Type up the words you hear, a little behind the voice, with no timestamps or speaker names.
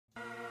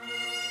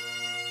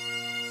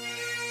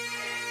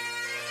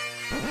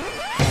The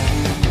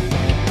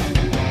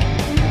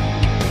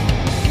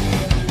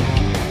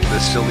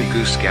Silly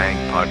Goose Gang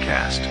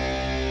Podcast.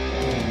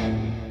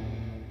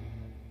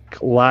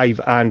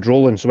 Live and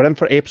rolling. So we're in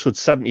for episode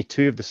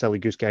 72 of the Silly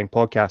Goose Gang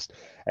Podcast.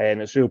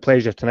 And it's a real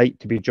pleasure tonight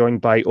to be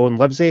joined by Owen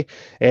Livesey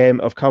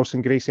of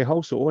Carlson Gracie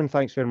Hull. So Owen,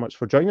 thanks very much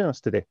for joining us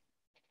today.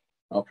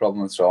 No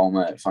problem at all,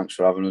 mate. Thanks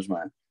for having us,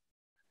 mate.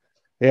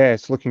 Yeah,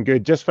 it's looking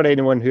good. Just for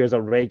anyone who is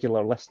a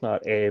regular listener,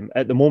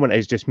 at the moment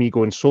it's just me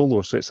going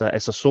solo, so it's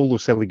a solo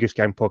Silly Goose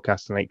Gang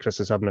podcast tonight. Chris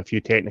is having a few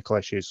technical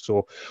issues,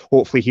 so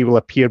hopefully he will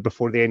appear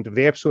before the end of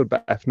the episode,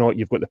 but if not,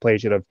 you've got the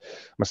pleasure of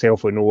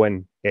myself and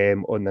Owen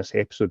on this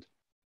episode.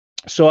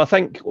 So I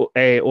think,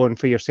 Owen,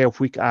 for yourself,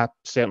 I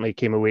certainly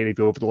came away with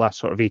you over the last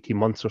sort of 18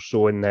 months or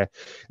so in the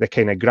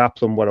kind of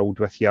grappling world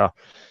with your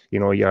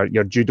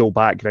judo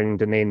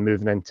background and then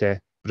moving into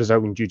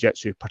Brazilian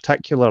Jiu-Jitsu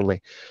particularly.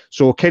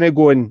 So kind of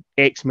going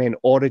X-Men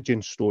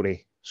origin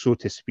story, so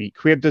to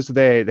speak. Where does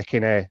the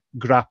kind of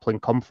grappling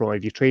come from?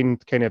 Have you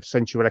trained kind of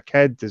since you were a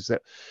kid? Is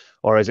it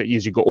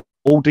as you got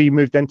older you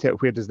moved into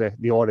it? Where does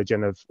the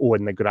origin of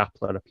Owen the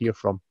grappler appear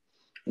from?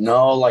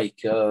 No,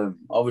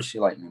 obviously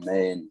my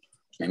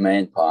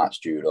main part's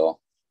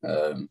judo.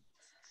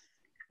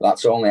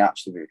 That's only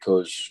actually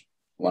because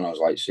when I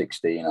was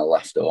 16 I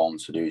left home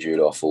to do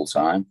judo full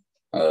time.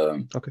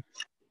 Okay.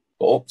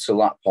 But up to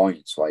that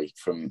point,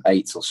 from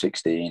 8 till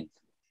 16,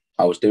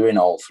 I was doing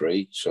all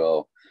three.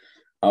 So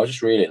I was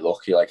just really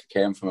lucky. I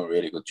came from a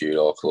really good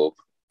judo club.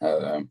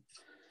 I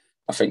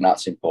think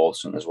that's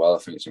important as well. I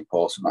think it's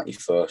important that your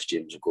first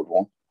gym's a good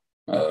one.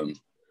 I've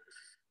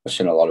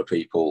seen a lot of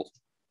people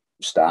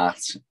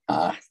start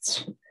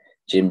at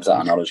gyms that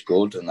are not as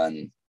good, and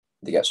then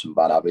they get some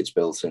bad habits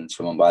built into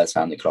them. And by the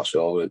time they cross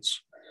over,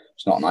 it's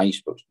not nice,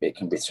 but it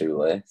can be too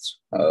late.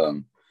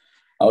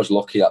 I was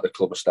lucky that the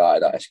club I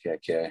started at,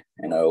 SKK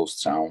in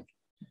Earlstown,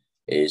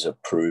 is a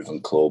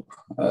proven club.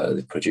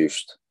 They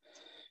produced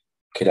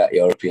cadet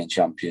European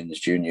champions,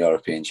 junior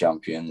European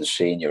champions,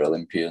 senior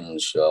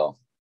Olympians. So,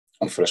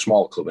 and for a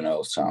small club in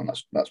Earlstown,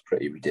 that's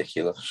pretty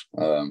ridiculous.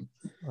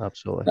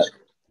 Absolutely.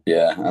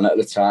 Yeah, and at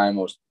the time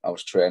I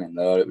was training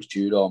there. It was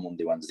judo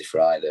Monday, Wednesday,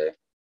 Friday,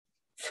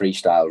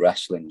 freestyle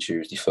wrestling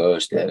Tuesday,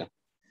 Thursday,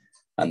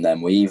 and then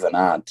we even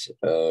had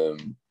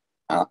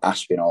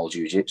Aspinall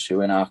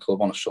Jiu-Jitsu in our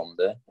club on a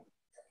Sunday.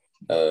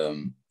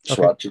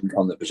 So I jumped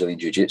on the Brazilian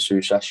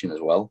Jiu-Jitsu session as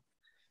well.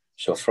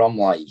 So from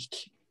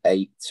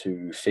 8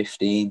 to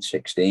 15,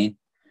 16,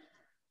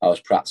 I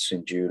was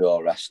practicing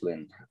judo,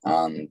 wrestling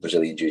and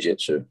Brazilian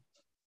Jiu-Jitsu.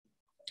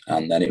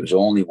 And then it was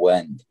only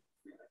when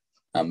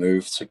I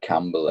moved to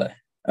Camberley.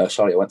 I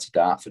went to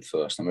Dartford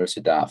first. I moved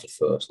to Dartford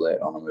first.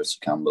 Later on, I moved to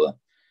Camberley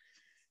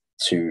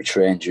to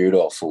train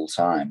judo full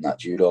time. That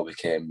judo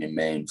became my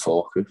main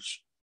focus.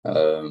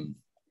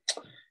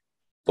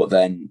 But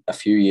then a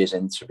few years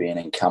into being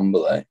in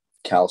Camberley,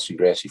 Carlson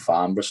Gracie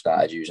Farnborough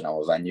started using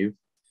our venue.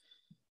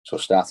 So I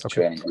started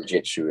training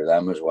jiu-jitsu with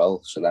them as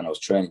well. So then I was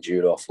training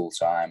judo full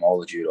time. All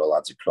the judo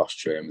lads had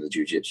cross-trained with the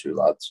jiu-jitsu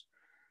lads.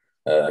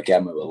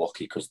 Again, we were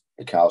lucky because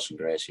the Carlson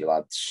Gracie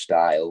lads'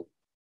 style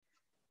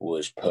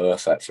was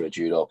perfect for a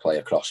judo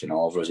player crossing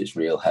over, as it's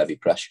real heavy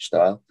pressure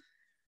style.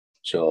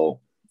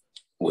 So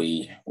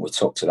we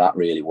took to that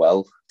really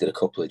well. Did a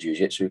couple of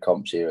jiu-jitsu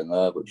comps here and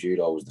there, but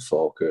judo was the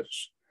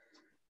focus.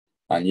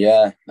 And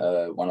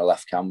when I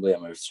left Camberley, I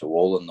moved to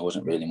Hull, and there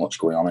wasn't really much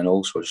going on in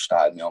Hull, so I just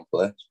started my own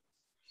place.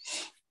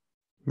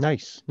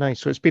 Nice.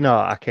 So it's been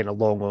a kind of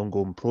long,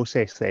 ongoing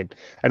process then.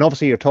 And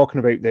obviously you're talking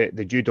about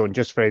the judo, and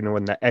just for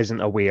anyone that isn't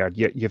aware,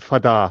 you've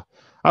had I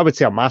would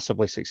say a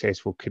massively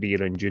successful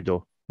career in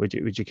judo.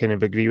 Would you kind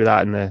of agree with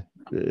that in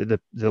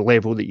the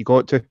level that you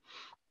got to?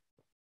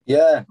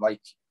 Yeah,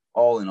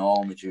 all in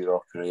all, my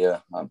judo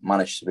career, I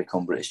managed to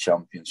become British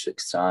champion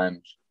 6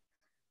 times.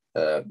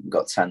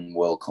 Got 10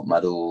 World Cup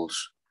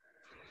medals.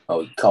 I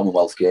was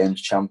Commonwealth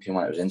Games champion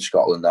when it was in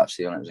Scotland,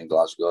 actually, when it was in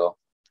Glasgow.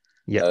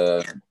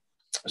 Yeah.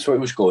 So it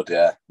was good,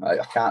 yeah. I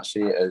can't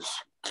see it as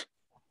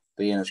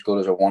being as good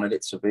as I wanted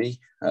it to be.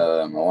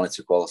 I wanted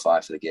to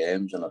qualify for the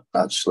games, and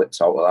I just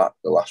slipped out of that at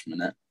the last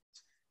minute,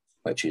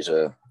 which is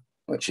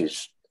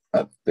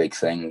a big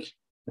thing,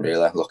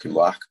 really, looking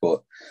back.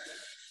 But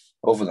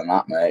other than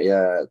that, mate,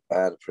 yeah, I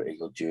had a pretty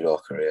good judo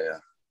career.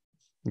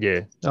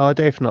 Yeah, oh,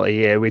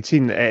 definitely. Yeah, we'd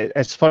seen.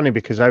 It's funny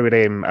because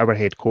our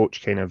head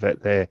coach, kind of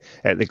at the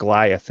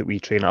Goliath that we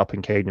train up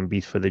in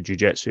Cowdenbeath for the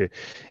jiu-jitsu,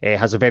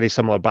 has a very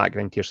similar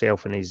background to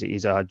yourself, and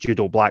he's a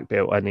judo black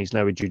belt and he's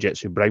now a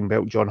jiu-jitsu brown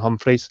belt, John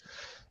Humphreys.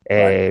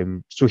 Right.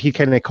 So he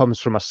kind of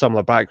comes from a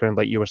similar background,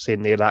 like you were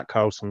saying there. That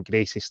Carlson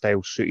Gracie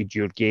style suited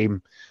your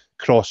game,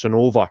 crossing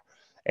over.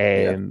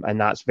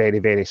 And that's very,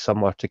 very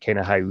similar to kind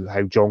of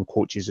how John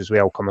coaches as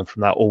well, coming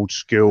from that old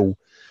school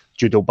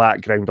judo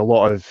background. A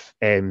lot of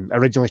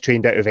originally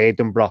trained out of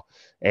Edinburgh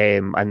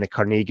and the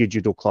Carnegie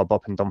Judo Club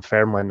up in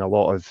Dunfermline. A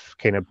lot of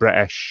kind of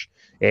British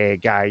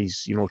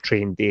guys,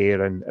 trained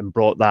there and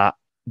brought that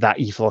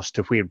ethos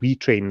to where we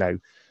train now.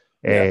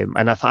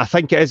 And I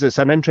think it's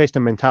an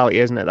interesting mentality,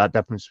 isn't it? That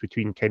difference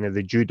between kind of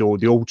the judo,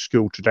 the old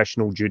school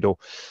traditional judo,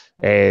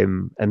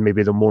 and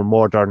maybe the more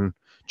modern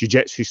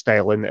jiu-jitsu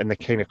style and the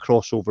kind of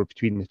crossover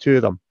between the two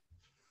of them.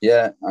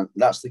 Yeah, and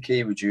that's the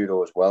key with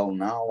judo as well.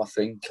 Now I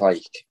think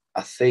I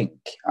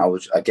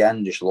was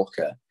again just look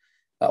at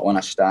that when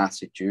I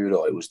started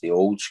judo, it was the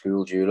old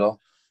school judo.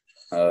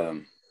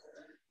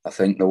 I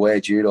think the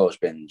way judo has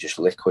been just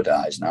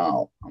liquidized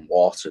now and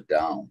watered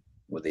down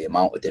with the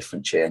amount of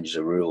different changes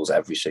of rules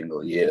every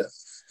single year,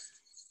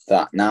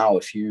 that now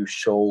if you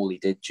solely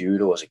did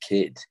judo as a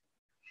kid,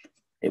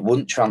 it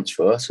wouldn't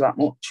transfer to that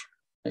much.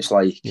 It's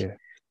like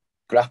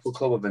Grapple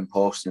Club have been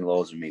posting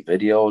loads of me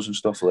videos and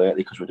stuff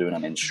lately because we're doing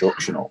an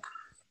instructional.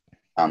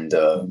 And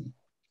the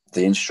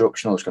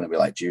instructional is going to be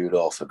like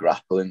judo for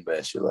grappling,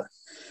 basically.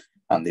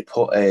 And they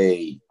put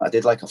I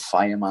did like a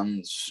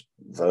fireman's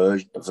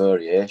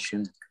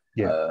variation.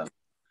 Yeah.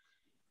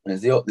 And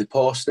they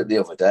posted it the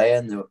other day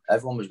and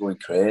everyone was going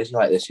crazy,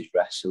 like this is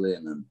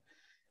wrestling. And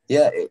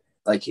yeah,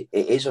 it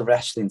is a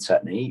wrestling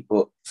technique,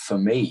 but for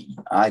me,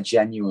 I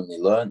genuinely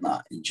learned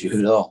that in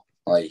judo.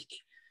 Like,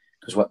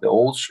 because what the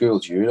old school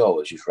judo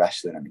was just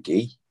wrestling in a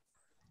gi.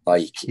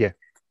 Like,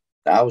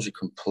 I was a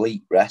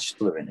complete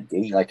wrestler in a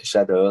gi. Like I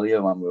said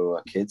earlier, when we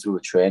were kids, we were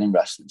training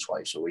wrestling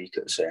twice a week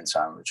at the same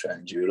time we were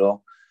training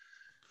judo.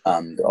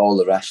 And all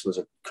the wrestlers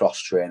would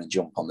cross-train and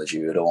jump on the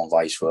judo and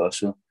vice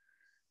versa.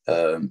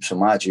 So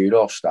my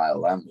judo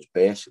style then was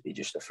basically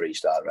just a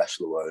freestyle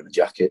wrestler wearing a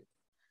jacket.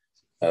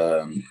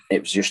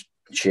 It was just,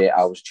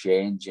 I was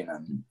changing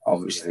and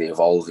obviously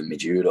evolving my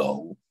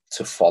judo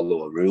to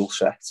follow a rule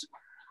set.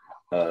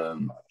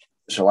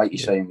 So like you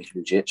say with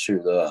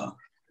jiu-jitsu there,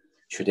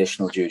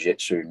 traditional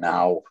jiu-jitsu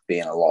now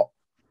being a lot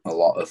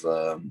of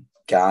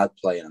guard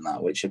playing and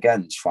that, which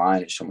again is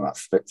fine. It's something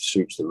that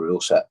suits the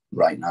rule set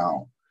right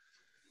now.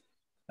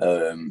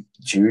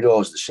 Judo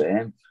is the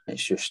same.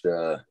 It's just,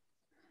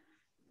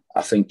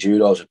 I think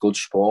judo is a good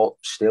sport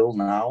still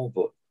now,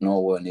 but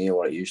nowhere near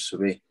what it used to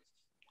be.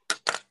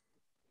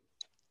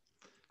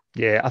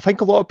 Yeah, I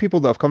think a lot of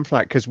people that have come from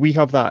that, because we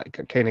have that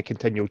kind of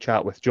continual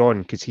chat with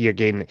John, because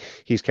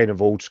he's kind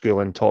of old school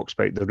and talks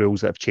about the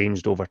rules that have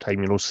changed over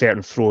time,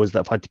 certain throws that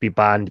have had to be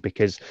banned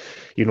because,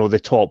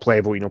 the top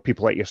level,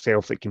 people like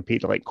yourself that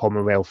compete at like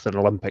Commonwealth and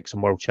Olympics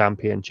and World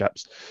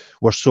Championships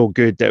were so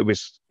good that it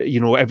was,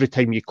 every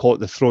time you caught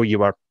the throw, you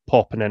were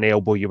popping an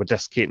elbow, you were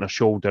dislocating a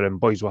shoulder, and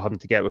boys were having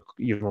to get,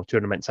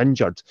 tournaments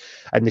injured.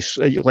 And this,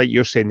 like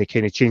you're saying, they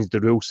kind of changed the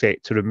rule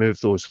set to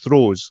remove those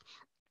throws,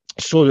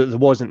 so that there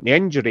wasn't the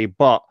injury.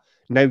 But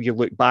now you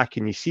look back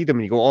and you see them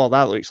and you go, oh,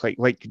 that looks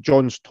like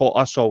John's taught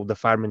us all the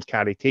fireman's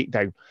carry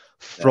takedown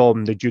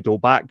from the judo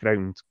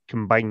background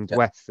combined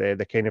with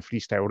the kind of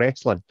freestyle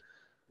wrestling.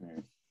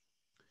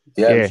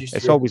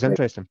 It's always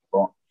interesting.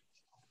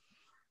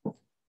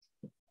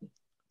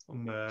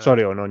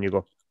 Sorry, on you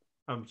go.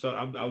 I'm sorry,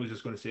 I was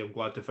just going to say I'm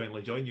glad to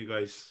finally join you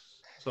guys.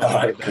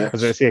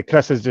 As I say,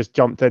 Chris has just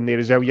jumped in there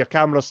as well. Your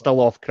camera's still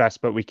off, Chris,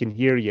 but we can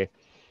hear you.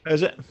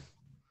 Is it?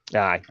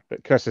 Aye,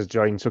 but Chris has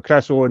joined. So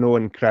Chris,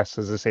 and Chris,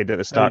 as I said at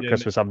the start,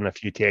 Chris was having a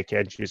few tech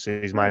issues,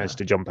 so he's managed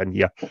to jump in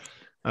here.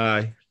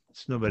 Aye,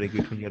 it's not very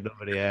good when you're not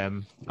very,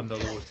 I'm the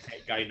lowest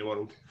tech guy in the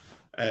world.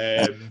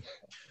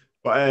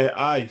 But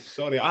aye,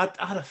 sorry, I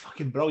had a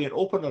fucking brilliant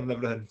opener and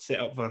everything set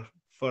up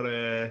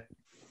for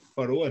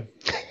Owen.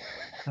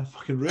 I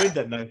fucking ruined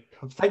it now.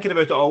 I'm thinking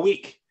about it all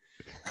week.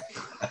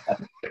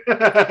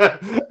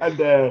 And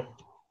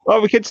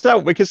well, we can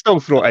still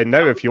throw it in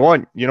now if you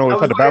want. We've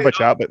had a bit of a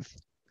chat, but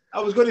I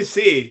was going to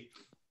say,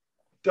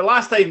 the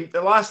last time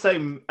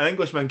an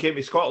Englishman came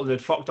to Scotland and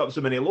fucked up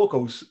so many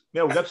locals,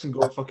 Mel Gibson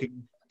got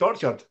fucking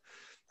tortured.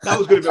 That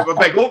was going to be a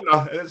big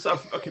opener, and it's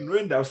fucking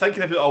ruined it. I was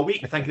thinking about it all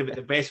week, thinking about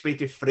the best way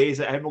to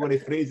phrase it, how am I going to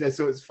phrase this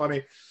so it's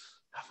funny.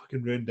 I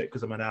fucking ruined it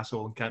because I'm an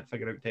asshole and can't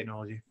figure out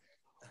technology.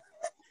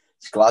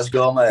 It's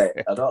Glasgow, mate.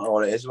 I don't know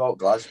what it is about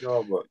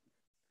Glasgow, but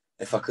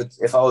if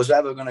I was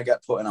ever going to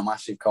get put in a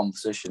massive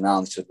competition now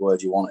and said, where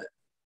do you want it?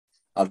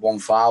 I'd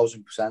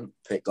 1000%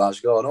 pick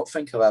Glasgow. I don't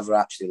think I've ever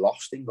actually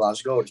lost in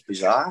Glasgow. It's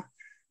bizarre.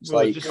 It's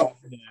like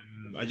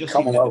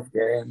Commonwealth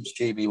Games,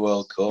 GB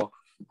World Cup,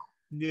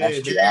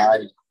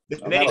 SGI. The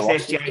next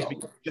SGI has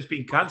just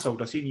been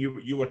cancelled. I seen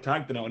you were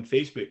tagged in it on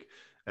Facebook.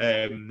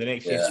 The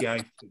next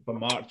SGI for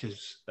March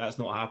that's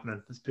not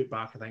happening. It's put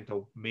back, I think,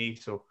 till May.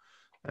 So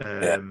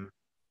it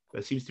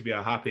seems to be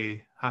a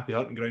happy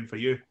hunting ground for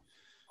you.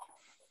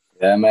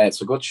 Yeah, mate.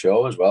 It's a good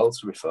show as well.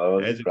 To be fair,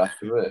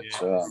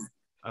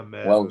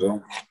 well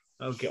done.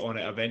 I'll get on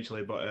it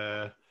eventually,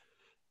 but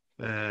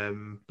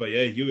yeah,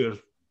 you were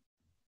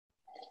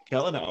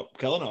killing it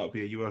up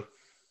here. You were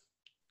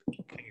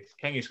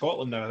king of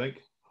Scotland now, I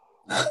think.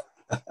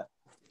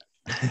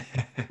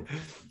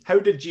 How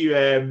did you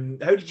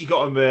get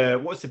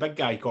on? What's the big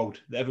guy called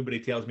that everybody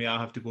tells me I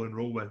have to go and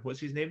roll with? What's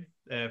his name?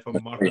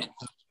 From Mark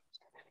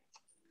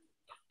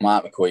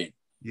McQueen.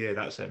 Yeah,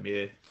 that's him.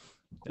 Yeah.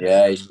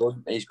 Yeah, he's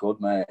good. He's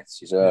good, mate.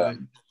 He's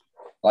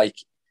like.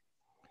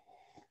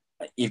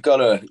 You've got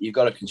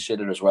to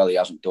consider as well. He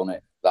hasn't done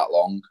it that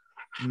long.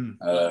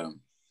 I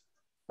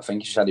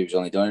think he said he was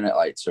only doing it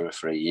like 2 or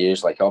 3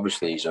 years. Like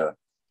obviously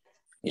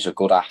he's a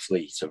good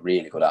athlete, a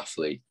really good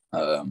athlete.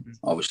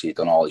 Obviously, he's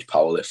done all his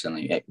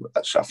powerlifting.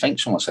 I think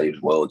someone said he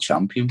was world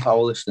champion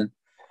powerlifting.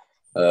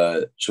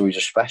 So he's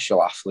a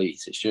special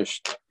athlete. It's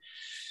just,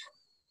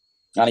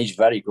 and he's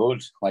very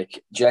good.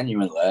 Like,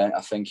 genuinely,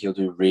 I think he'll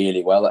do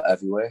really well at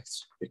heavyweight,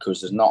 because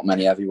there's not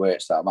many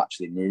heavyweights that I've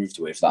actually moved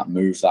with that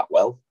move that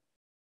well.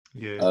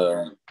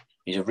 Yeah.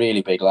 He's a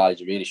really big lad.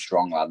 He's a really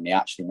strong lad, and he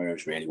actually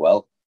moves really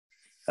well.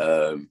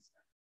 But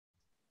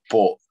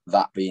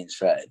that being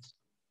said,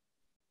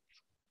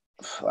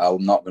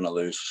 I'm not going to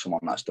lose to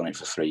someone that's done it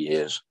for 3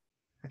 years.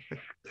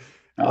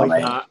 I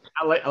like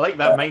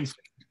that mindset.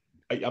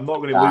 I'm not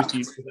going to lose to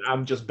you because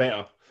I'm just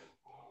better.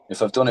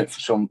 If I've done it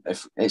for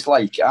if it's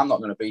like, I'm not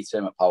going to beat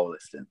him at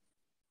powerlifting.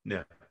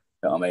 Yeah.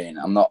 You know what I mean?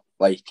 I'm not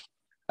like,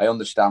 I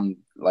understand,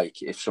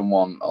 like, if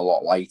someone a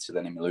lot lighter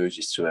than him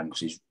loses to him,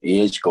 because he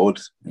is good,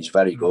 he's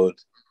very good,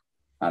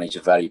 and he's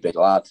a very big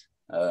lad.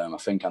 I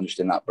think I'm just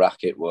in that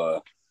bracket where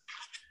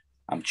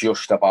I'm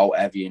just about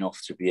heavy enough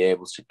to be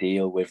able to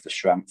deal with the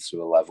strength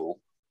to a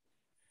level.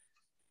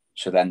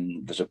 So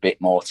then there's a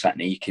bit more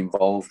technique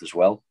involved as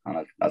well.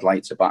 And I'd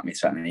like to back my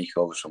technique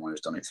over someone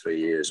who's done it 3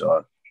 years,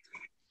 or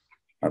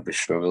I'd be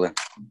struggling.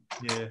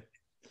 Yeah.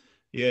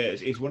 Yeah,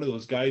 it's one of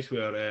those guys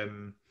where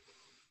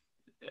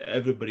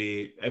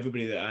everybody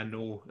that I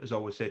know has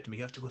always said to me,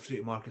 you have to go through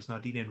to Marcus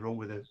Nardini and roll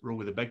with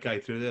the big guy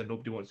through there.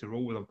 Nobody wants to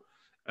roll with him.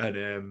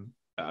 And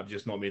I've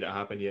just not made it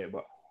happen yet,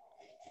 but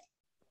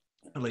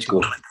I'd like to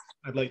go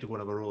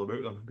and have a roll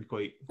about them. It'd be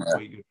quite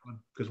good fun.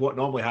 Because what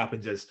normally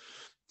happens is,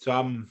 so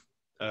I'm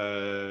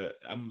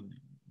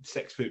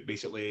 6 foot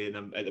basically,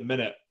 and at the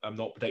minute I'm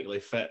not particularly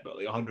fit, but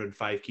like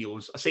 105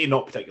 kilos. I say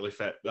not particularly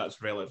fit,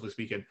 that's relatively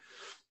speaking.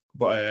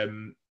 But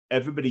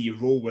everybody you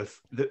roll with,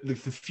 the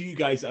few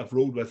guys that I've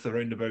rolled with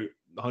around about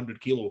 100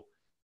 kilo,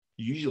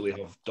 usually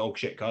have dog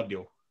shit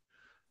cardio.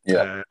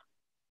 Yeah.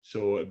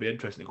 So it'd be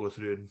interesting to go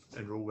through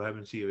and roll with him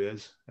and see who he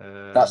is.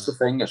 That's the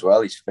thing as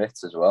well. He's fit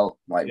as well.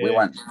 Like, we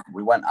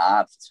went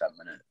hard for 10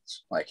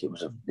 minutes. Like, it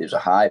was a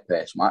high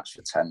pace match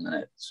for 10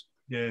 minutes.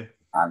 Yeah.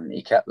 And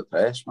he kept the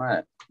pace,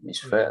 mate. He's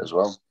fit as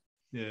well.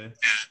 Yeah.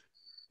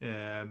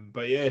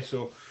 But yeah.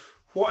 So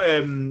what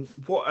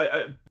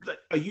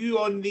are you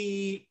on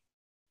the?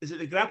 Is it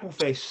the Grapple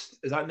Fest?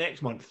 Is that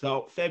next month?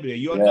 That February?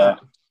 Are you on that?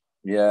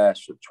 Yeah.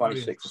 So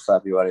 26th of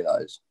February,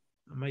 that is.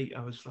 I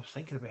was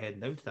thinking about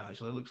heading down to that.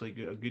 Actually, it looks like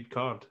a good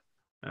card.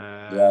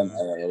 Yeah,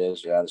 it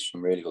is. Yeah, there's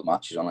some really good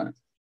matches on it.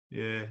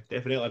 Yeah,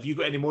 definitely. Have you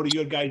got any more of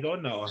your guys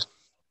on now?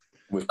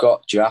 We've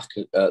got Jack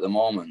at the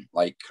moment.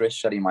 Like,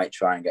 Chris said, he might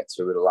try and get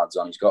 2 of the lads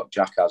on. He's got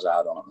Jack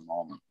Hazard on at the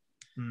moment.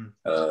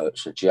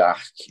 So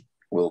Jack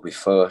will be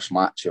first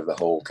match of the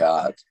whole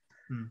card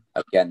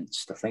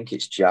against, I think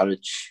it's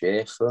Jared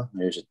Schaefer,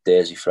 who's a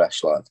Daisy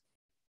Fresh lad.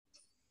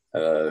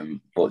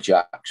 But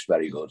Jack's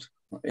very good.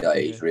 Yeah,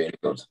 he's really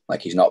good.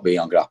 Like, he's not been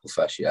on Grapple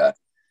Fest yet.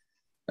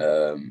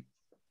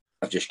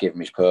 I've just given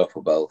him his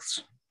purple belt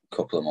a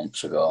couple of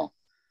months ago.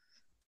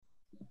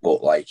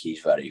 But, like,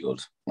 he's very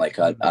good. Like,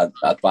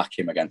 I'd back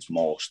him against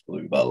most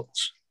blue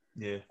belts.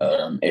 Yeah.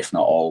 If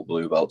not all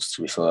blue belts,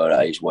 to be fair,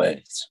 at his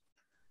weight.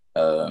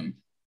 And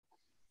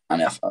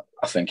I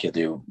think he'll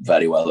do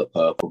very well at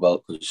purple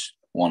belt, because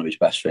one of his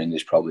best things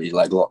is probably his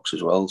leg locks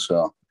as well.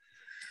 So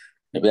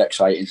it'll be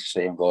exciting to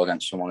see him go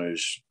against someone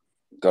who's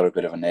got a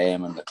bit of a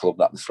name and the club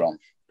that they're from.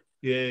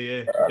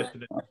 Yeah.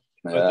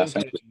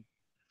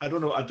 I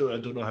don't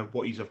know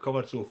what he's have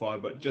covered so far,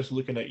 but just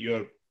looking at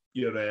your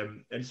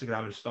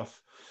Instagram and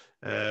stuff,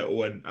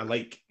 Owen, I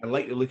like the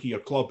look of your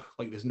club.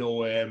 Like, there's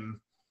no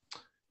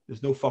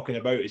fucking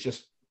about. It's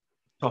just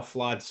tough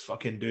lads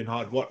fucking doing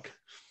hard work.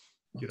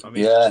 You know what I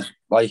mean? Yeah,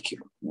 like,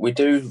 we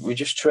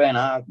just train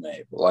hard,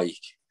 mate. But, like,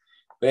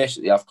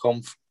 basically, I've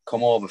come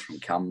over from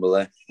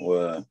Camberley,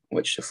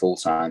 which is a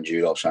full-time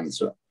judo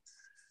centre.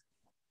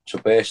 So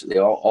basically,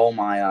 all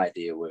my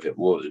idea with it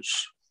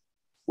was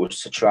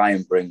to try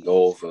and bring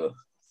over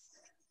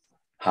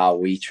how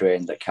we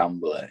trained at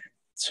Camberley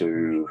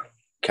to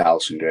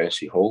Carlson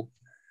Gracie Hull.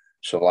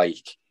 So,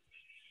 like,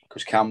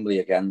 because Camberley,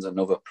 again, is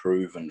another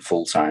proven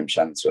full-time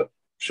centre.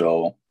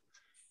 So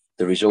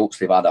the results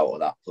they've had out of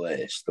that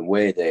place, the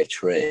way they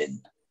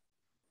train,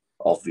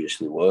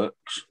 obviously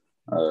works.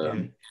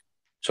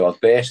 So I've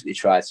basically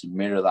tried to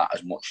mirror that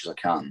as much as I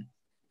can.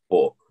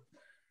 But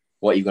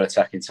what you've got to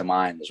take into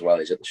mind as well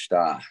is, at the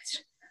start,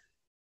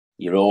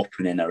 you're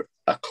opening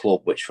a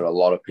club which for a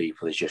lot of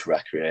people is just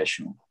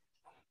recreational.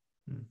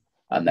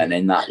 And then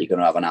in that, you're going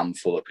to have an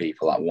handful of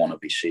people that want to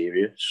be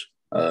serious.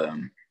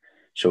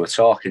 So we're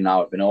talking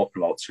now, we've been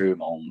open about 2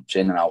 months,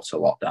 in and out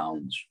of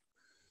lockdowns.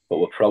 But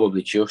we're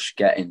probably just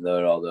getting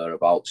there or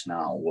thereabouts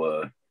now,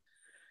 where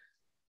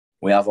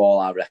we have all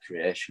our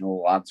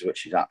recreational lads,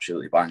 which is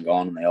absolutely bang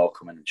on, and they all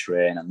come in and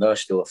train, and they're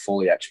still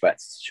fully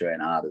expected to train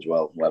hard as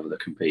well, whether they're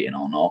competing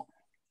or not.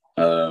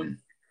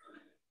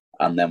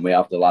 And then we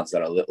have the lads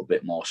that are a little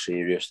bit more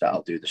serious,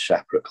 that'll do the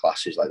separate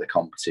classes, like the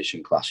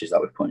competition classes that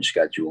we've put in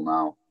schedule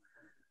now,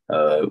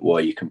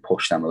 where you can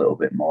push them a little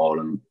bit more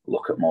and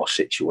look at more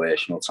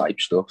situational type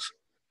stuff.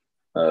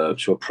 So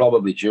we're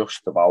probably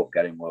just about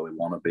getting where we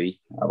want to be.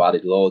 I've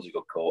added loads of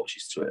good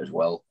coaches to it as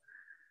well.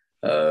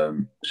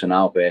 So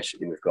now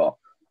basically we've got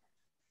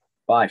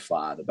by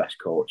far the best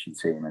coaching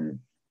team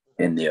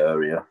in the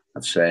area.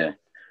 I'd say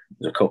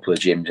there's a couple of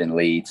gyms in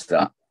Leeds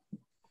that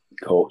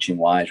coaching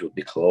wise would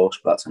be close,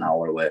 but that's an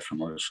hour away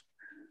from us.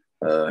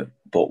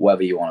 But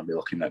whether you want to be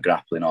looking at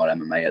grappling or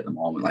MMA at the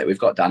moment, like we've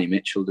got Danny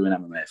Mitchell doing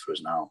MMA for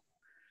us now,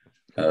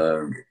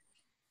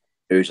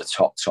 who's a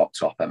top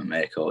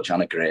MMA coach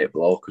and a great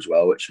bloke as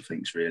well, which I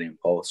think is really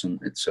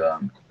important. It's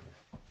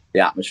the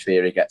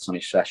atmosphere he gets on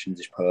his sessions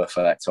is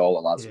perfect. All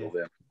the lads love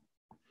him.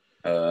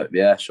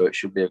 So it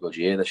should be a good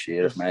year this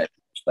year, mate.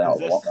 Stay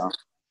out of lockdown.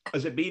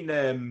 Has it been?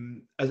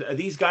 Are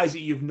these guys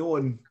that you've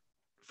known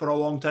for a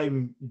long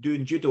time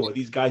doing judo? Are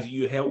these guys that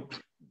you helped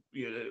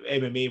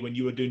MMA when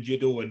you were doing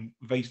judo and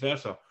vice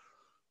versa?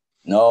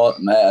 No,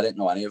 mate, I didn't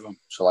know any of them.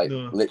 So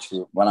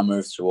literally when I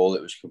moved to Hull,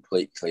 it was a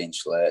complete clean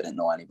slate. I didn't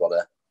know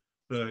anybody.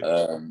 Right.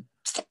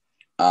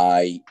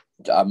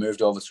 I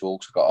moved over to Hull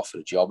because I got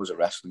offered a job as a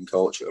wrestling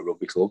coach at a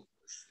rugby club.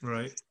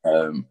 Right.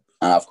 And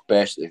I've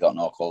basically got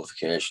no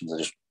qualifications. I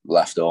just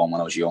left home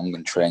when I was young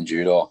and trained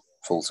judo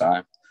full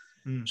time.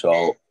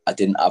 So I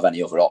didn't have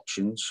any other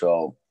options.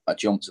 So I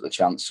jumped at the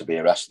chance to be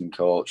a wrestling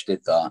coach,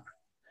 did that.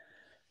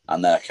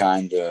 And then I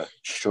kind of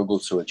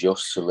struggled to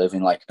adjust to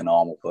living like a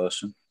normal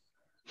person.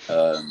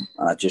 And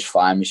I just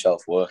find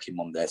myself working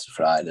Monday to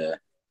Friday.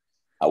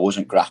 I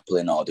wasn't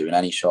grappling or doing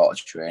any sort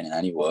of training,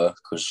 any work,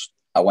 because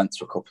I went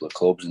to a couple of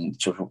clubs and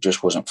it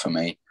just wasn't for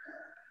me.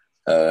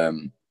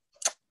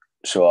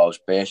 So I was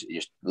basically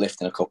just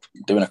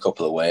doing a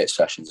couple of weight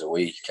sessions a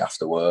week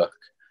after work,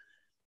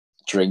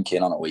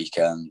 drinking on a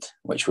weekend,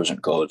 which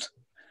wasn't good.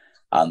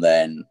 And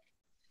then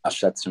I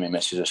said to my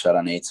missus,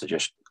 I need to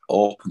just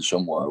open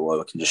somewhere where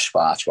we can just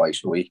spar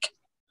twice a week,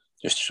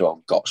 just so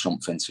I've got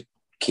something to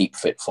keep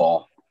fit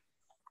for.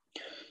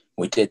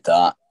 We did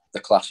that. The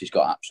classes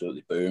got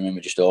absolutely booming.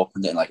 We just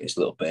opened it in like this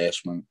little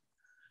basement.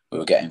 We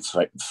were getting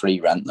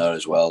free rent there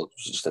as well. It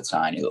was just a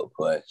tiny little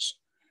place.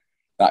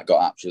 That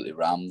got absolutely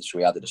rammed. So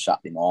we added a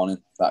Saturday morning.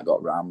 That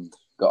got rammed.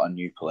 Got a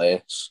new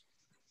place.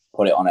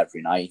 Put it on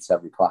every night.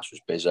 Every class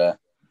was busy.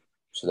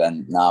 So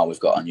then now we've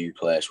got a new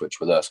place, which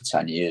we're there for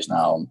 10 years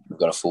now. We've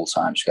got a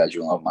full-time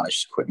schedule and I've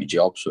managed to quit my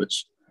job. So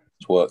it's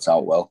worked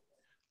out well.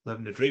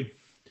 Living the dream.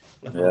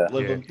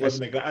 Living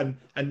and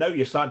now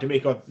you're starting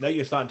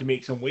to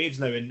make some waves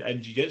now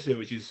in jiu-jitsu,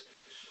 which is,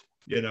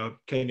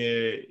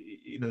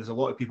 there's a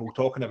lot of people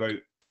talking about,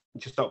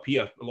 just up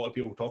here, a lot of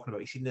people talking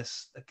about, you seen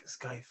this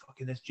guy,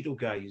 fucking this judo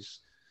guy, is,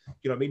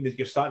 you know what I mean?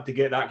 You're starting to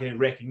get that kind of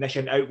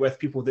recognition out with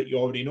people that you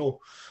already know.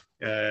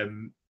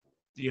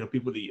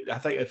 People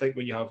that I think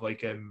when you have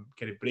like kind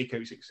of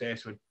breakout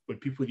success, when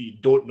people that you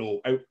don't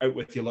know out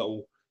with your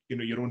little,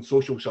 your own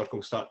social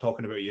circle start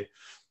talking about you.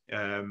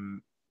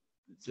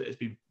 It's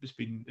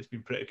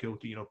been pretty cool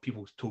to,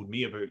 people's told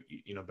me about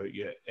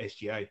you at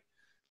SGI.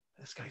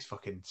 This guy's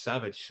fucking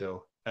savage.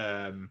 So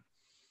I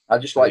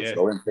just like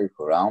throwing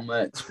people around,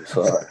 mate, to be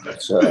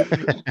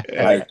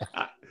fair.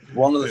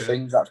 One of the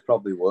things that's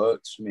probably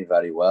worked for me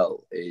very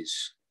well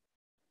is,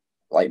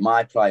 like,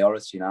 my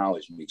priority now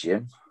is my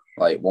gym.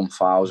 Like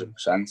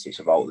 1000%, it's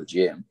about the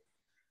gym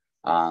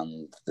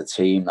and the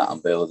team that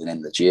I'm building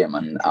in the gym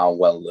and how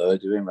well they're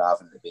doing,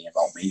 rather than it being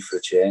about me for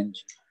a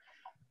change.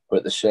 But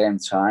at the same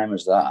time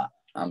as that,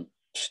 I'm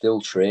still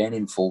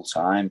training full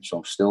time. So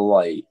I'm still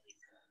like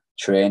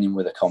training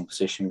with a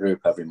competition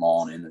group every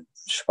morning and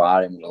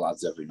sparring with the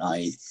lads every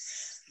night.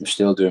 I'm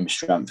still doing my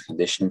strength and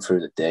conditioning through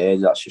the day.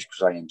 That's just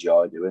because I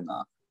enjoy doing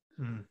that.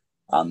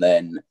 And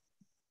then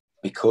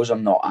because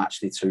I'm not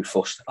actually too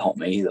fussed about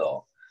me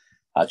though,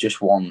 I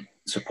just want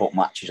to put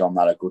matches on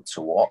that are good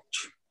to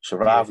watch. So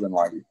rather than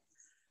like,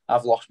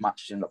 I've lost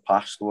matches in the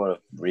past where I've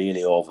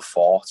really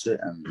overfought it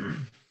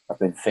and I've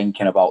been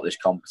thinking about this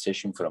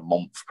competition for a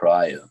month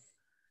prior.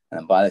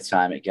 And by the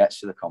time it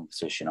gets to the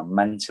competition, I'm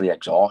mentally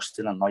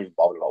exhausted. I'm not even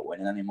bothered about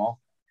winning anymore.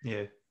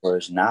 Yeah.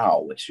 Whereas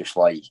now it's just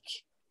like,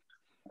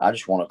 I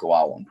just want to go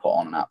out and put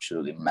on an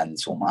absolutely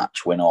mental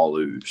match, win or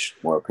lose,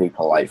 where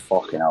people are like,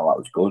 fucking hell, that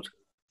was good.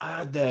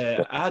 I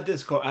had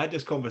this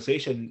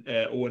conversation,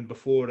 Owen,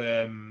 before.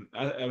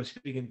 I was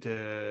speaking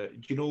to,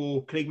 do you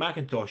know Craig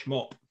McIntosh,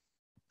 Mop,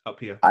 up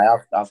here?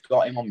 I've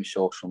got him on my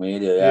social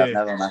media. Yeah. I've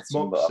never met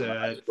him, Mop's, but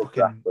I'm a good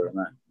rapper, isn't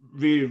it?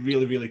 Really,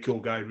 really, really cool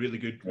guy. Really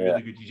good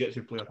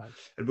jiu-jitsu player.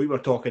 And we were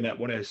talking at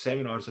one of his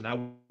seminars, and I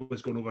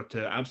was going over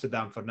to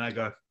Amsterdam for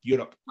NAGA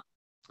Europe.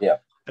 Yeah.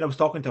 And I was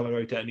talking to him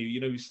about it, and he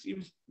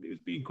was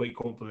being quite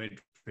complimentary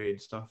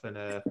and stuff.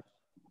 And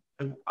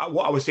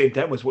what I was saying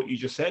to him was what you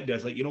just said. I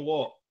was like, you know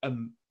what? I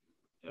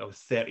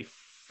was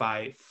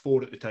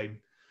 4 at the time,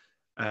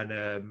 and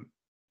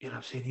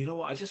I'm saying, you know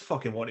what? I just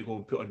fucking want to go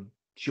and put on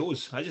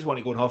shows. I just want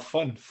to go and have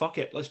fun. Fuck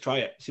it, let's try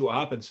it, see what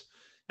happens.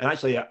 And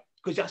actually,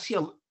 because I see,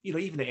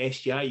 even at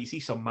SGI, you see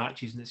some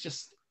matches, and it's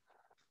just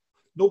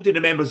nobody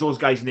remembers those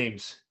guys'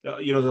 names.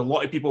 There's a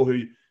lot of people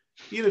who,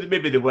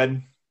 maybe they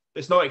win.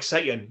 It's not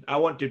exciting. I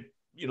want to,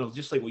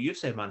 just like what you've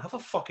said, man, have a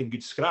fucking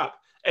good scrap.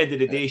 End of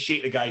the day,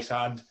 shake the guy's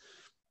hand.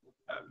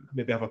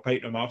 maybe have a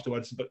pint with them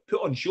afterwards, but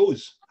put on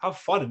shows, have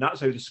fun, and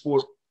that's how the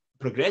sport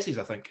progresses,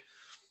 I think.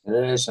 It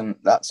is, and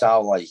that's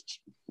how, like,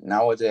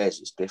 nowadays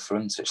it's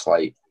different. It's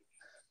like,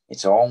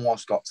 it's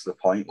almost got to the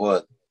point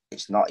where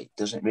it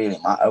doesn't really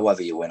matter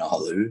whether you win or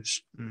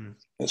lose.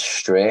 It's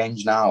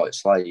strange now.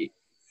 It's like,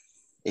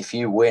 if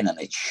you win and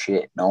it's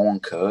shit, no one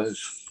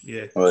cares.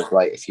 Yeah. Whereas,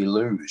 like, if you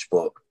lose,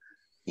 but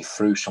you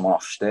threw someone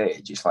off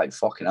stage, it's like,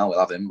 fucking hell, we'll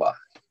have him back.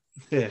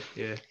 Yeah.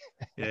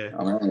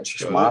 I mean, it's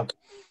just mad.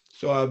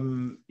 So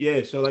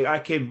like I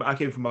came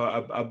from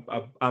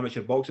a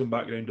amateur boxing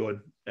background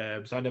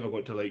so I never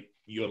got to like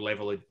your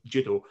level of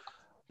judo,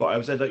 but I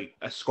was in like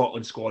a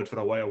Scotland squad for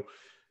a while,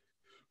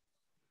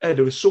 and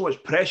there was so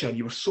much pressure, and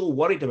you were so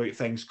worried about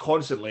things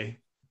constantly.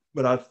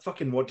 But I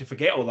fucking want to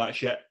forget all that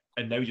shit,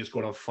 and now just go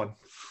and have fun.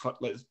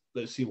 Let's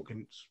see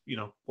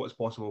what's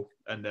possible,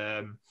 and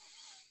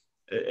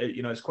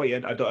it's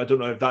quite. I don't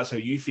know if that's how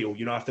you feel.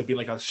 After being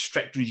like a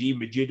strict regime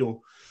with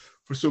judo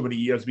for so many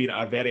years, being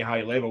at a very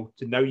high level,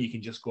 to now you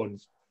can just go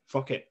and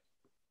fuck it.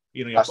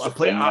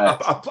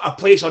 A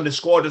place on the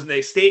squad isn't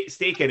at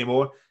stake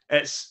anymore.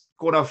 It's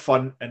go and have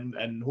fun,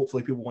 and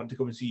hopefully people want to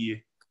come and see you.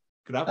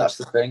 That's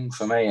the thing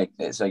for me.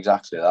 It's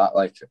exactly that.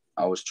 Like,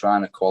 I was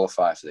trying to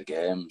qualify for the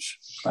games.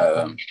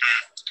 I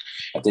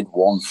did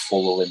one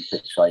full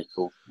Olympic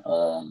cycle.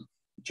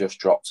 Just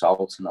dropped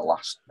out in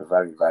the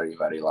very, very,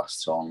 very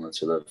last tournament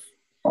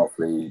of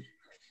the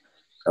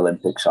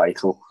Olympic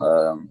cycle.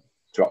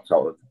 Dropped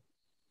out of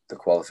the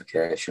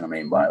qualification. I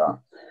mean by that.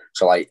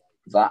 So like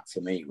that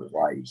for me was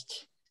like,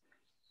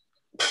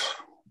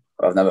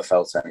 I've never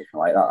felt anything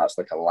like that. That's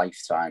like a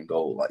lifetime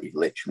goal that you've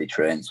literally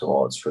trained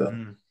towards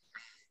for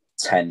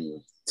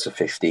 10 to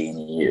 15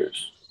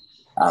 years.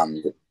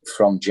 And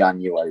from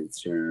January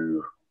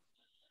to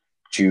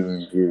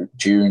June,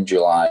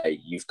 July,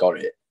 you've got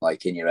it.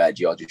 Like in your head,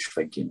 you're just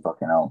thinking,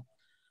 fucking hell,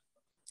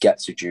 get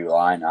to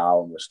July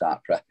now and we'll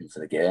start prepping for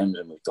the games,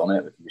 and we've done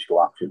it. We can just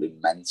go absolutely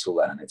mental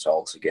then, and it's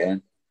all to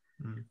gain.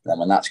 Then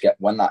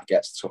when that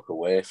gets took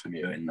away from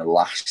you in the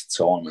last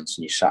tournaments,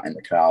 and you sat in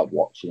the crowd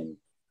watching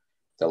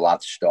the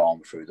lad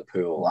storm through the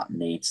pool that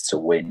needs to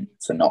win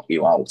to knock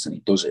you out, and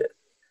he does it.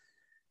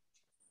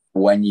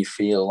 When you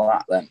feel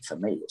that, then for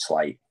me, it's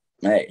like,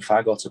 mate, if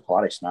I go to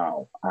Polaris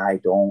now, I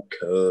don't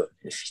care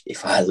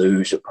if I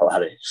lose at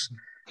Polaris.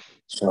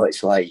 So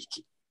it's like,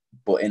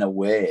 but in a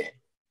way,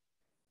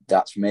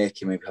 that's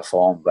making me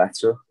perform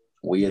better,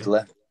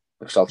 weirdly,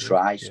 because I'll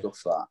try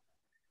stuff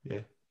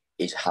that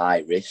is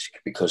high risk,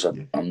 because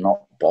I'm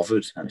not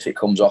bothered. And if it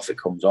comes off, it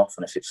comes off.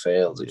 And if it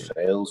fails, it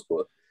fails.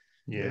 But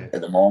at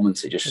the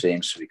moment, it just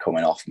seems to be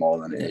coming off more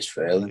than it is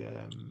failing.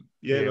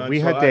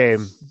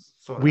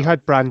 We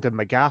had Brandon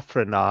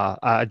McGaffron,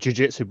 a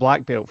jiu-jitsu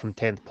black belt from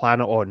 10th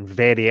Planet, on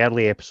very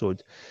early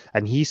episode,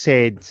 and he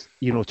said,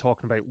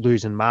 talking about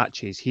losing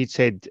matches, he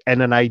said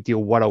in an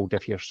ideal world,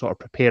 if you're sort of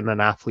preparing an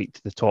athlete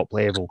to the top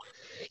level,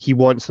 he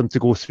wants them to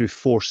go through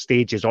 4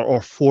 stages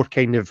or 4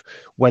 kind of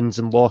wins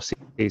and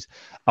losses.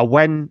 A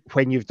win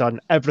when you've done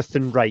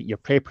everything right, your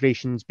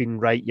preparation's been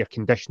right, your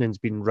conditioning's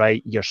been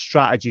right, your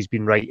strategy's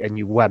been right, and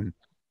you win.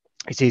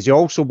 He says he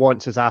also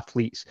wants his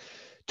athletes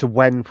to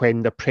win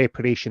when the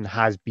preparation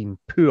has been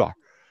poor.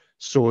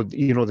 So,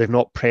 they've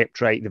not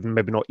prepped right, they've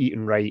maybe not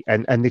eaten right,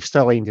 and they've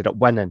still ended up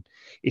winning.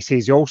 He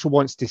says he also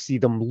wants to see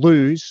them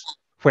lose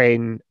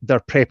when their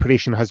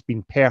preparation has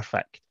been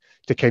perfect,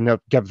 to kind of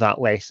give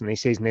that lesson. He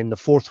says, and then the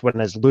 4th one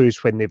is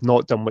lose when they've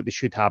not done what they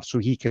should have, so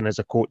he can, as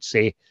a coach,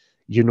 say,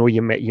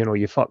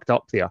 you fucked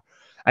up there.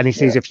 And he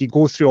says if you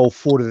go through all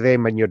 4 of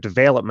them in your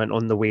development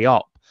on the way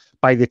up,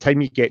 by the time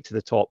you get to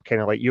the top,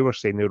 kind of like you were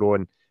saying,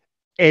 Aaron,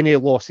 any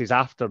losses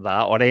after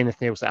that or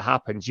anything else that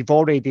happens, you've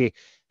already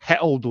hit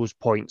all those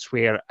points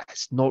where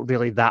it's not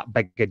really that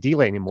big a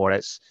deal anymore.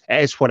 It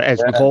is what it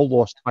is. We've all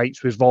lost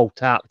fights, we've all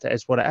tapped. It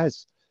is what it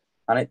is.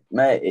 And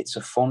it's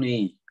a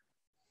funny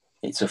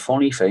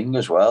thing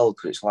as well,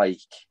 because it's like,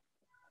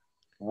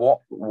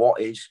 what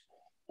is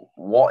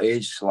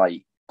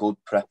like good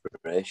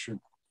preparation?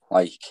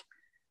 Like,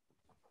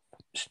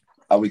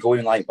 are we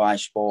going like by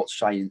sports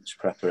science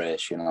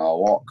preparation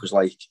or what? Because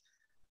like,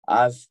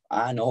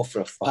 I know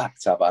for a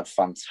fact I've had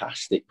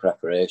fantastic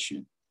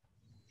preparation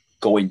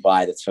going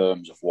by the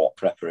terms of what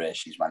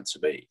preparation is meant to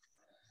be,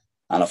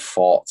 and I've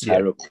fought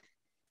terrible.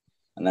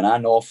 And then I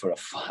know for a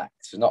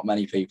fact, there's not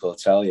many people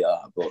tell you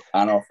that, but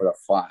I know for a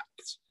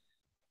fact,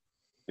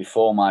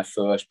 before my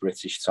first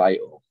British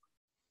title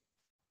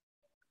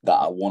that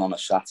I won on a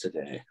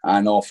Saturday,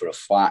 I know for a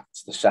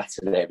fact the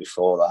Saturday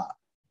before that,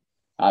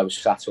 I was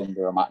sat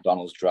under a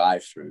McDonald's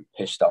drive-through,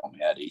 pissed out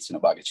my head, eating a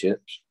bag of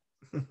chips.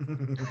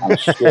 And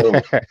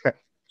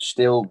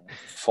still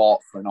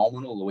fought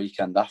phenomenal the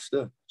weekend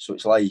after. So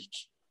it's like,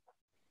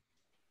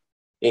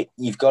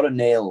 you've got to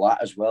nail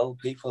that as well.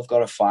 People have got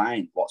to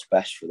find what's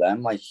best for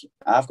them. Like,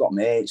 I've got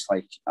mates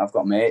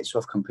who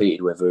I've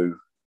competed with who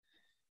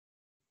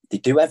they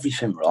do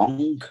everything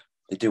wrong.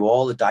 They do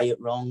all the diet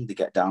wrong. They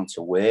get down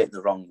to weight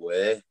the wrong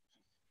way.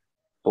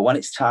 But when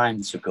it's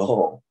time to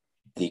go,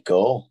 they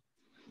go.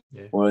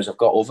 Yeah. Whereas I've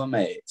got other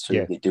mates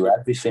who they do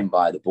everything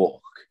by the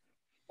book.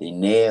 they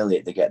nail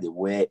it, they get the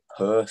weight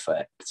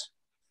perfect,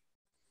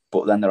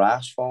 but then their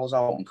ass falls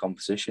out on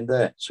competition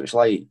day. So it's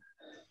like,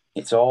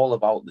 it's all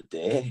about the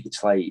day.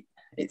 It's like,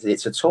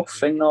 it's a tough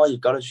thing though.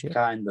 You've got to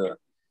kind of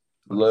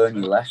learn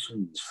your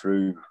lessons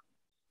through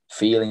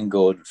feeling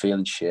good,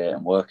 feeling shit,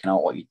 and working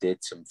out what you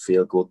did to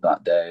feel good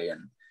that day.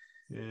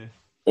 And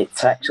it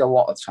takes a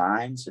lot of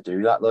time to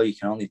do that though. You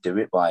can only do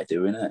it by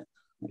doing it.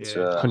 It's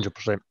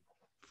 100%.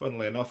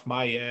 Funnily enough,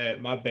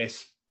 my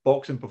best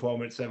boxing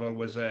performance ever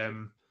was a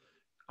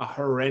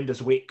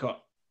horrendous weight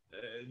cut.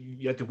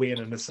 You had to weigh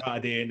in on a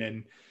Saturday, and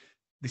then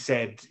they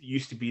said it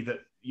used to be that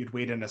you'd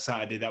weigh in on a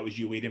Saturday, that was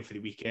you weighed in for the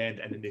weekend,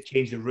 and then they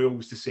changed the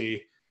rules to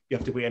say you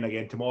have to weigh in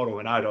again tomorrow.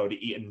 And I'd already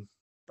eaten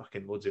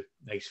fucking loads of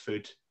nice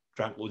food,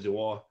 drank loads of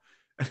water,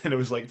 and then it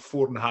was like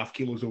 4.5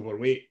 kilos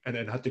overweight, and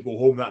then had to go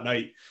home that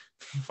night,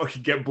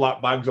 fucking get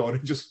black bags on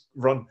and just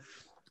run.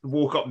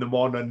 Woke up in the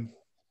morning,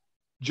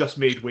 just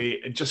made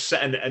weight, and just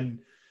sitting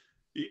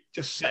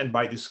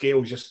by the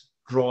scales, just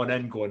drawing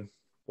in, going,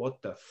 what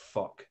the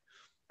fuck?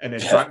 And then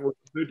drank loads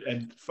of food,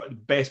 and the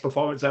best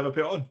performance I ever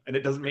put on, and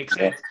it doesn't make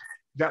sense.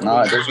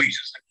 Exactly.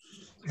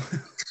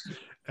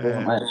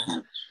 No,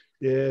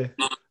 it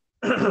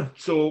yeah.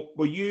 So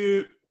were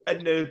you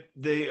in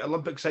the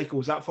Olympic cycle?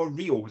 Was that for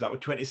Rio? Was that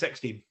with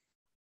 2016?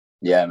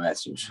 Yeah, mate,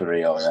 it was for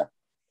Rio, yeah.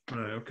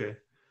 Right, okay.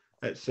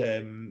 It's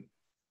that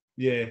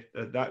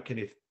kind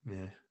of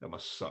that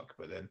must suck.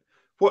 But then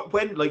what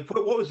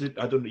was it?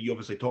 I don't know, you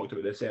obviously talked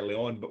about this early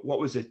on, but what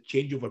was the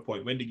changeover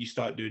point? When did you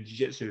start doing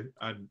jiu-jitsu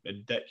and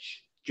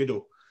ditch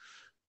judo?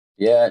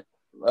 Yeah,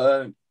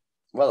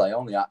 well, I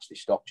only actually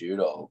stopped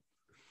judo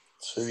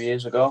 2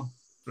 years ago.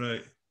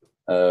 Right.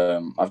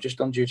 I've just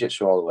done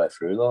jiu-jitsu all the way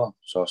through though.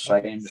 So I was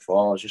saying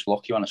before, I was just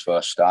lucky when I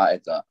first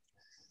started that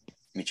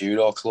my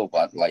judo club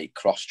had like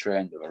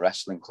cross-trained with a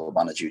wrestling club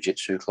and a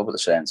jiu-jitsu club at the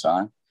same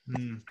time.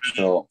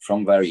 So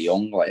from very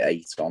young, like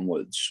 8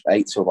 onwards,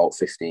 8 to about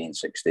 15,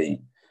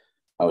 16,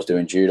 I was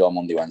doing judo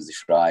Monday, Wednesday,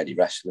 Friday,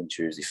 wrestling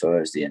Tuesday,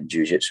 Thursday, and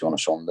jiu-jitsu on a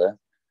Sunday.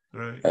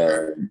 Right.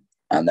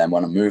 And then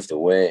when I moved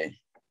away,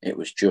 it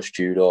was just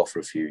judo for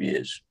a few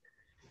years.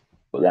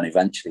 But then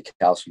eventually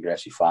Calcium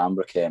Gracie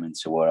Farnborough came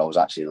into where I was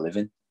actually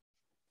living.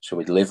 So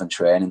we'd live and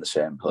train in the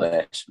same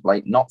place.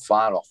 Like not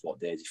far off what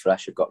Daisy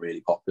Fresh have got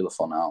really popular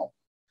for now.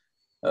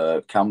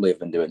 Camberley have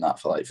been doing that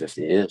for like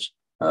 50 years.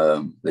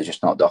 They're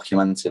just not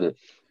documented it.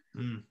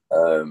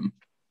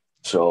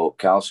 So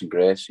Calcium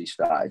Gracie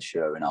started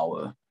sharing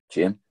our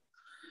gym.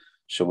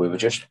 So we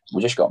just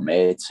got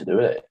made to do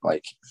it.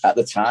 Like at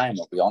the time,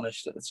 I'll be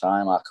honest, at the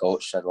time our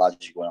coach said, lads,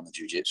 you're going on the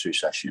jiu-jitsu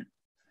session.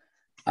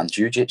 And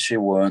jiu-jitsu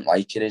weren't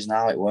like it is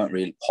now. It weren't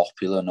really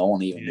popular. No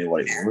one even knew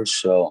what it was.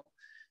 So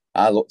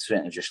I looked at it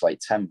and it was just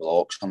like 10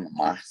 blokes on the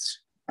mat.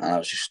 And I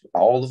was just,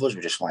 all of us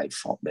were just like,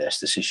 fuck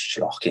this is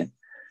shocking.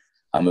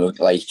 And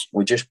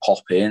we just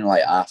pop in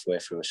like halfway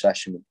through a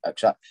session.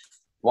 Except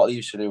what they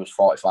used to do was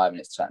 45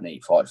 minutes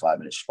technique, 45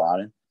 minutes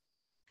sparring.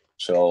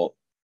 So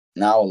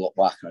now I look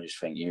back and I just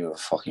think you're a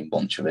fucking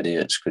bunch of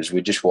idiots because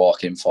we just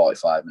walk in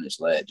 45 minutes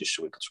late just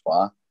so we could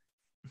spar.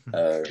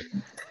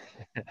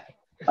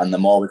 And the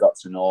more we got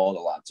to know the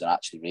lads and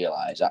actually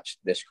realise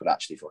this could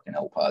actually fucking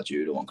help our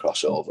judo and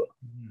crossover,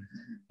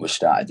 we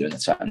started doing the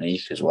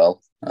technique as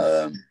well.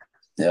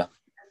 Yeah,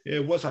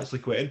 it was actually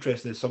quite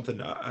interesting. It's something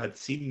that I had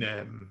seen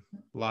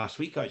last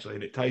week actually,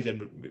 and it ties in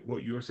with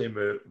what you were saying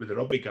with the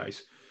rugby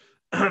guys.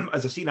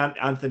 As I've seen,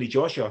 Anthony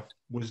Joshua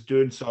was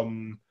doing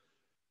some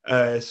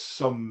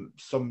wrestling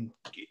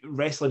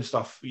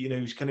stuff. You know,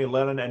 he was kind of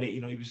learning, and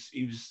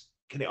he was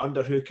kind of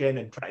underhooking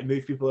and trying to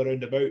move people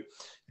around about.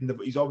 And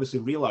he's obviously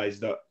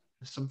realised that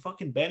there's some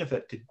fucking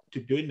benefit to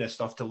doing this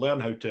stuff, to learn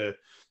how to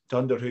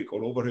underhook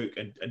or overhook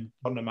and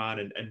turn a man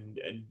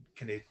and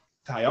kind of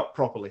tie up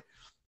properly.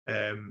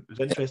 It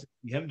was interesting to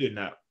see him doing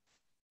that.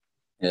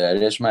 Yeah,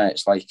 it is, mate.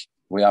 It's like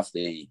we have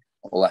the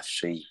Hull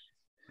FC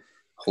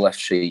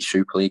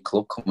Super League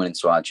club coming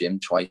into our gym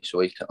twice a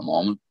week at the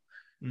moment.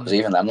 Because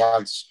even them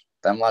lads,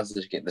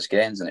 there's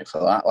gains in it for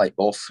that, like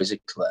both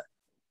physically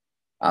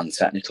and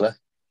technically.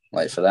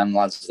 Like for them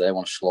lads, they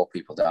want to slow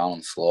people down on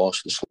the floor,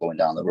 so they're slowing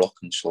down the ruck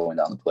and slowing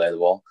down the play of the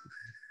ball.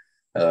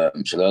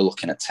 So they're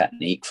looking at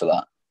technique for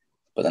that.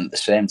 But then at the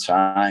same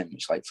time,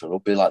 it's like for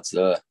rugby lads,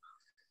 they're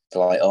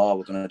like, oh,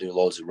 we're going to do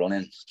loads of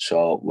running,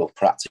 so we'll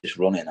practice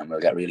running and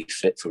we'll get really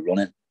fit for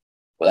running.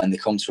 But then they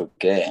come to a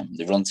game,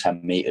 they run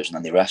 10 metres and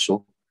then they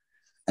wrestle.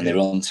 And they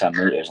run 10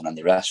 metres and then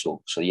they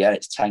wrestle. So yeah,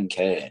 it's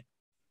 10K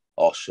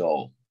or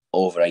so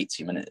over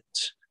 80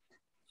 minutes.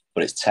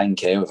 But it's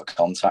 10K with a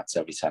contact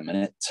every 10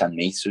 minutes, 10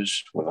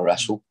 metres with a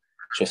wrestle.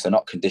 So if they're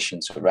not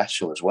conditioned to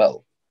wrestle as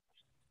well,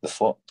 they're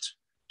fucked.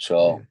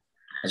 So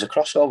there's a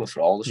crossover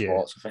for all the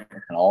sports. I think we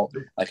can all,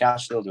 like I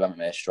still do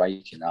MMA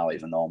striking now,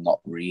 even though I'm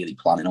not really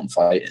planning on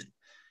fighting,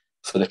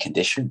 for the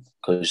condition.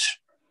 Because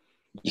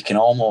you can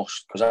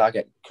almost, because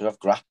I've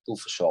grappled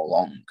for so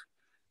long,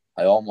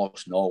 I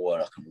almost know where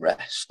I can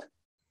rest.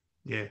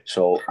 Yeah.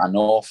 So I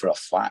know for a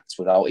fact,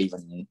 without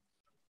even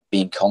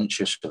being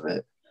conscious of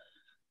it,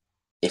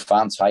 if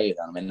I'm tired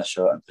and I'm in a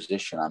certain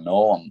position, I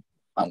know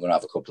I'm going to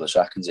have a couple of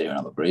seconds here and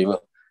have a breather.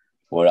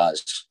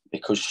 Whereas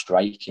because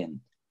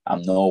striking,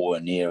 I'm nowhere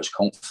near as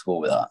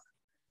comfortable with that.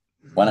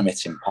 When I'm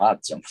hitting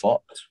pads, I'm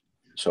fucked.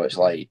 So it's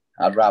like,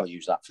 I'd rather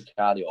use that for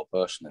cardio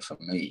personally for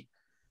me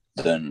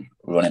than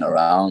running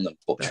around and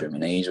butchering my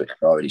knees, which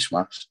are already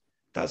smashed.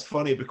 That's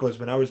funny because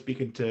when I was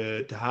speaking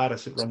to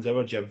Harris that runs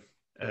our gym,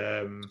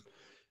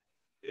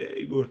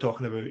 we were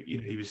talking about,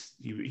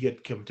 he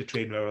had come to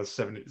train when I was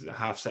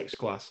 7.5, 6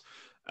 class,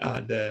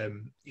 and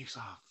he was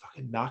like,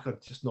 fucking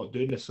knackered, just not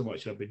doing this so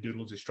much, and I've been doing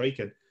loads of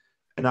striking.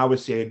 And I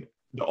was saying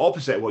the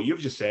opposite of what you've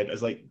just said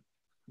is like,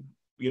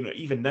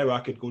 even now I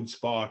could go and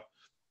spar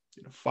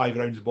 5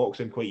 rounds of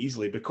boxing quite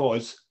easily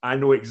because I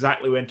know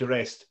exactly when to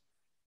rest.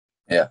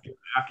 Yeah,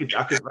 I could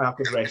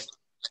rest.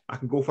 I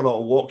can go for a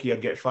little walk here,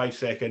 get 5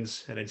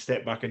 seconds, and then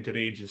step back into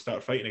range and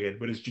start fighting again.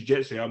 Whereas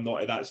jiu-jitsu, I'm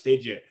not at that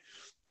stage yet.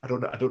 I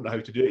don't know how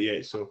to do it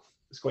yet, so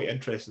it's quite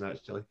interesting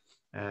actually.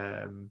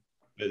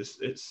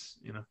 It's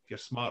if you're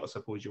smart, I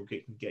suppose you'll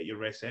get your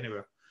rest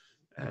anywhere.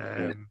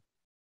 But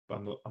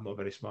I'm not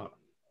very smart.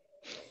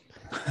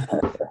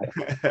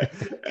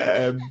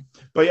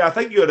 But yeah, I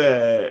think you're.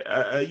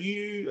 Are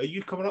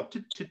you coming up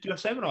to do a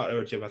seminar at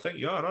our gym? I think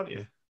you are, aren't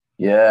you?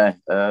 Yeah,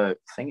 I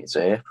think it's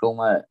April,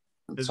 mate.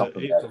 Is it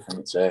April? I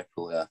think it's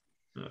April, yeah.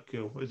 Oh,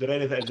 cool. Is there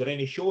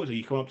any shows? Are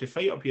you coming up to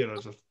fight up here, or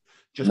is it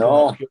just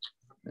No,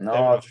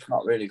 I've just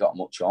not really got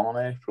much on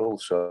April.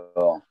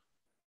 So,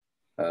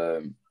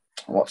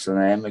 what's the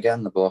name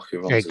again? The bloke who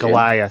runs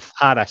Goliath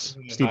Harris,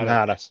 Stephen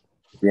Harris.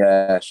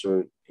 Yeah,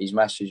 so he's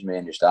messaged me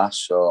and just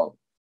asked. So,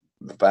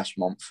 the best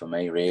month for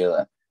me,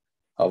 really.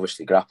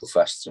 Obviously, Grapple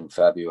Fest's in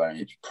February,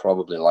 and it's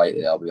probably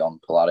likely I'll be on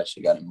Polaris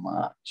again in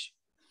March.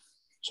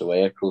 So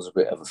April's a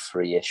bit of a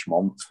free-ish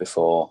month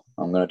before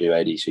I'm going to do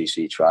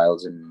ADCC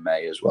trials in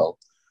May as well.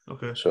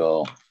 Okay.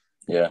 So,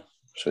 yeah.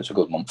 So it's a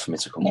good month for me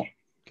to come up.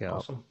 Okay.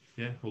 Awesome.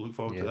 Yeah, we'll look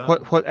forward to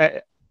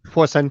that.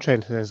 What's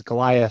interesting is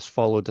Goliath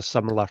followed a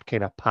similar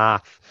kind of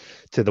path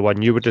to the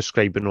one you were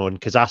describing on,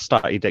 because I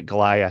started at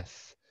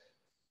Goliath,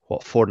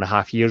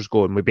 4.5 years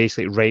ago, and we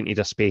basically rented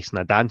a space in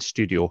a dance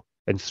studio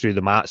and threw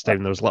the mats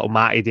down. There was a little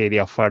matted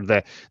area for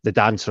the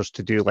dancers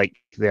to do like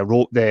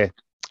the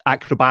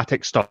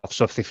acrobatic stuff.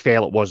 So if they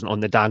fell, it wasn't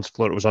on the dance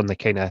floor, it was on the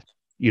kind of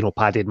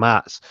padded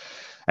mats.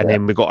 And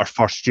then we got our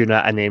first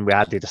unit, and then we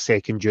added a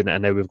second unit,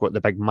 and now we've got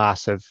the big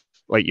massive,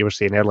 like you were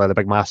saying earlier, the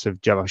big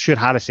massive gym. I'm sure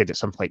Harris said it's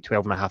something like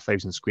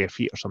 12,500 square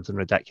feet or something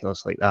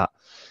ridiculous like that,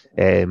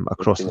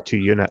 across the 2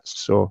 units.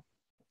 So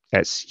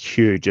it's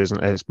huge,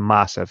 isn't it? It's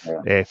massive.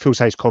 Full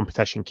size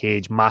competition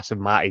cage, massive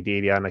matted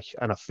area,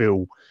 and a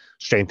full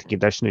strength and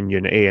conditioning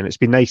unit. And it's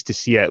been nice to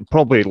see it,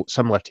 probably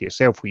similar to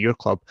yourself with your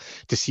club,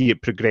 to see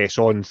it progress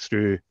on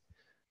through,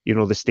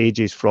 the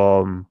stages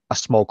from a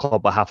small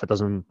club with half a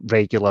dozen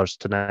regulars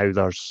to now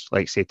there's,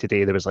 like say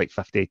today, there was like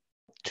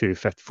 52,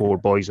 54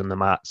 boys on the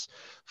mats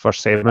for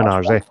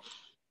seminars.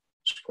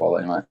 It's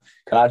quality, mate.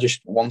 Can I just,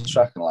 1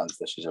 second, lads,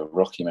 this is a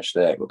rookie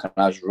mistake, but can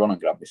I just run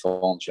and grab my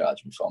phone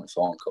charge before my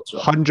phone cuts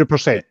off?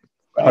 100%.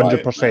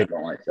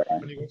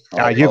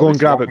 100%. You go and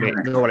grab it, mate.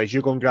 No worries,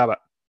 you go and grab it.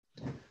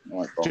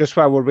 Just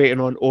while we're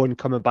waiting on Owen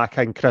coming back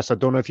in, Chris, I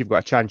don't know if you've got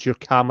a chance. Your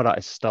camera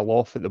is still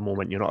off at the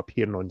moment. You're not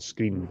appearing on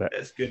screen, but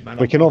it's good, man.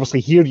 We can obviously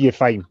hear you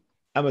fine.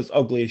 I'm as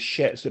ugly as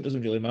shit, so it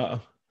doesn't really matter.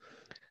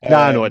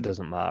 No, it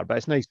doesn't matter. But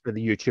it's nice for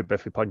the YouTube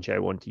if we punch out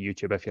onto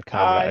YouTube if your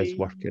camera is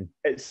working.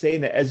 It's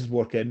saying it is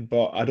working,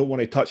 but I don't want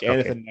to touch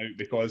anything now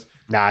because.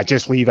 Nah,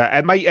 just leave it.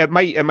 It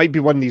might be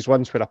one of these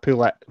ones where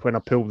when I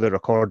pull the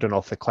recording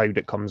off the cloud,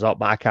 it comes up.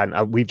 But I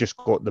can't. We've just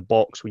got the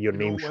box with your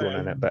name shown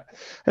in it, but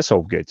it's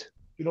all good.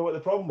 You know what the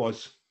problem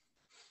was?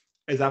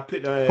 Is what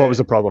was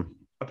the problem?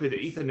 I put the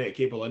Ethernet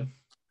cable in,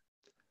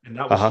 and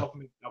that was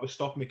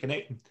stopping me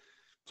connecting.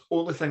 The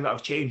only thing that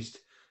I've changed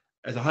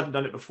is I hadn't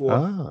done it before.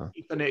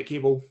 Ethernet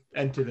cable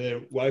into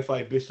the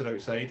Wi-Fi booster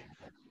outside.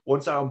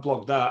 Once I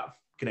unplugged that,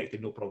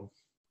 connected, no problem.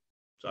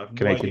 So I've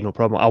connected, no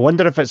problem. I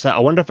wonder if it's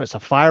a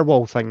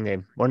firewall thing then.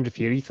 I wonder if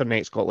your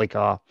Ethernet's got like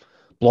a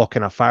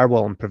blocking a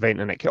firewall and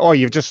preventing it. Oh,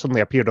 you've just suddenly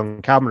appeared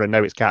on camera and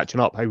now it's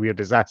catching up. How weird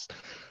is this?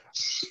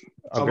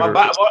 Am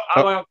I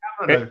on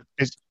camera now?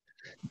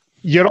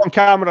 You're on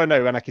camera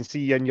now, and I can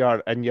see you in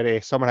your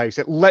summer house.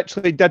 It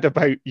literally did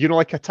about,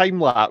 like a time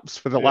lapse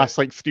for the last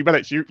like 3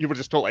 minutes. You were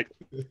just not like,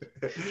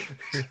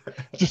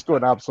 just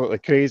going absolutely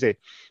crazy.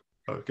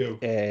 Oh, cool.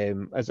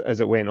 As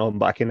it went on,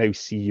 but I can now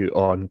see you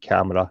on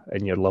camera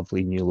in your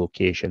lovely new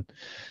location.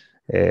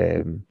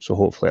 So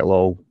hopefully it'll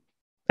all,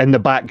 in the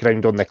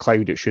background on the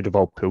cloud, it should have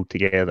all pulled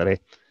together.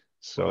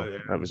 So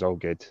that was all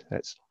good.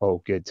 It's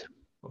all good.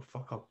 What a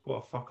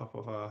fuck up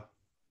of a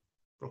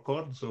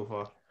recording so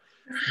far.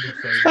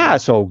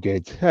 That's all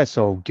good. That's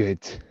all good.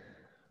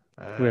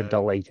 We're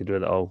delighted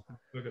with it all.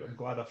 I'm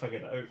glad I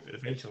figured it out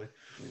eventually.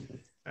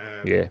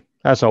 Yeah,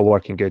 that's all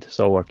working good. It's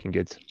all working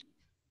good.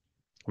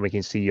 And we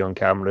can see you on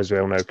camera as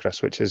well now,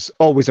 Chris, which is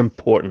always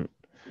important.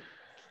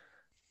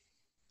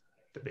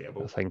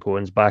 Debatable. I think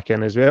Owen's back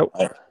in as well.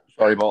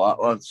 Sorry about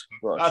that, lads.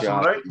 That's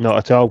all right. Not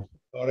at all.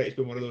 All right, it's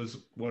been one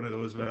of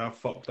those where I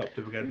fucked up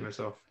to begin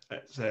myself.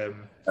 It's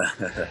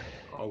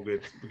all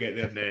good. We get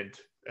there in the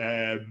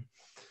end.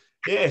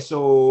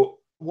 So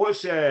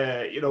what's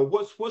the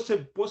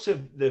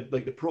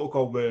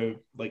protocol with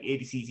like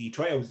ADCC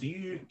trials?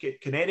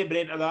 Can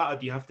anybody enter that, or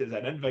do you have to? Is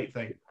it an invite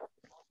thing?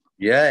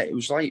 Yeah, it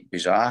was like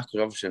bizarre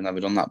because obviously I've never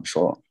done that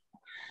before.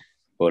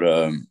 But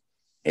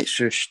it's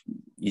just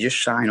you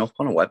just sign up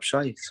on a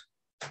website.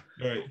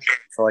 Right.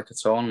 For like a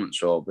tournament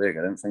so big,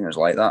 I didn't think it was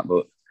like that.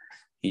 But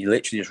you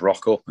literally just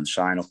rock up and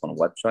sign up on a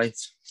website.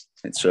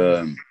 It's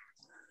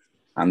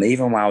and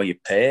even while you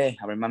pay,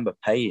 I remember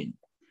paying,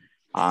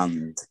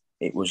 and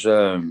it was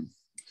on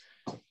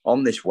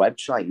this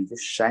website. You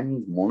just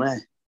send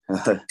money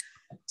to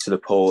the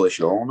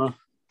Polish owner.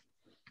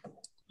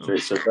 So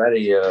it's a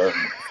very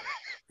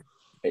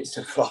it's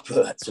a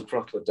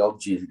proper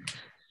dodgy.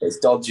 It's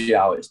dodgy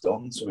how it's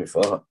done, to be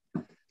fair.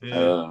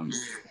 Yeah.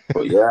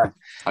 But yeah,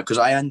 because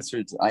I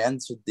entered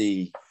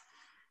the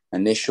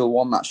initial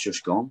one that's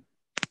just gone.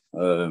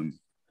 In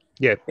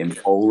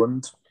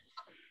Poland.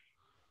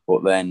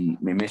 But then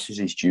my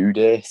missus' due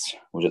date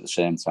was at the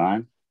same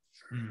time,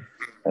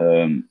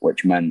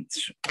 which meant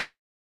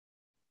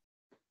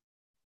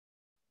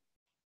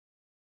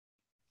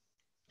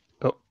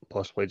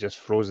possibly just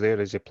froze there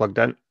as you plugged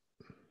in.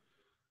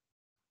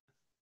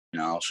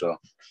 So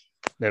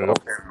there we go.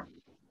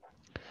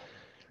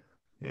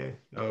 Yeah.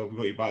 Oh, we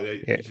got you back there.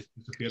 Yeah. You just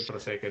disappeared for a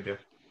second there.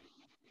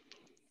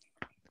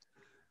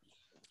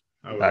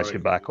 Oh, That's right. you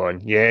back on.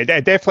 Yeah, it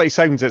definitely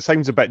sounds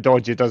a bit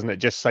dodgy, doesn't it?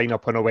 Just sign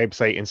up on a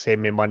website and send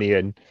me money,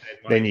 and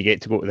then you get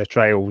to go to the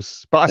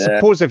trials. But I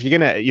suppose if you're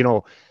gonna,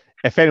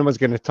 if anyone's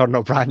going to turn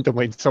up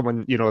randomly and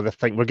someone, they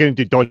think we're going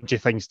to do dodgy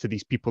things to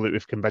these people that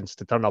we've convinced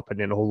to turn up, and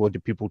then a whole load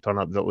of people turn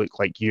up that look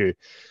like you,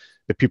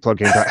 the people are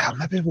going to go,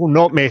 maybe we'll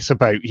not mess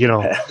about,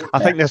 I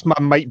think this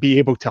man might be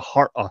able to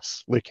hurt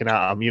us looking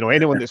at him.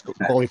 Anyone that's got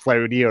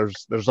cauliflower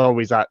ears, there's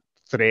always that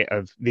threat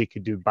of they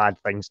could do bad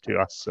things to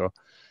us. So I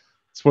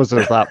suppose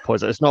there's that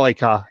positive. It's not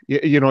like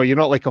you're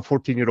not like a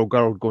 14-year-old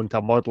girl going to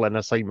a modelling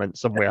assignment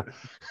somewhere.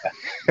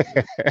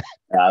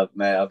 Yeah,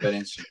 mate, I've been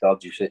in some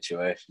dodgy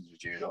situations with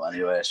judo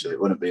anyway, so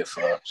it wouldn't be a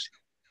first.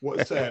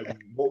 What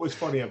was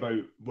funny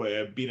about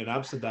being in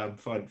Amsterdam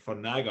for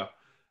Naga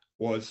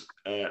was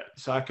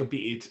so I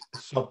competed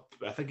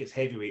I think it's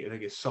heavyweight, I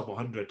think it's sub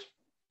 100,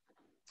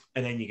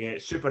 and then you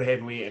get super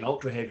heavyweight and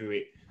ultra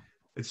heavyweight,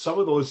 and some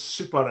of those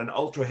super and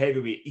ultra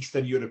heavyweight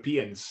Eastern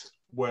Europeans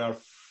were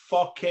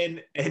fucking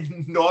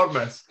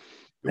enormous.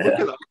 You look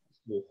at them,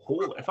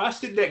 if I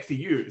stood next to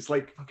you, it's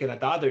like fucking a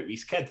dad out with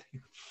his kid.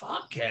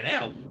 Fucking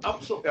hell,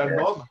 absolutely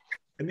enormous.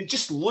 And they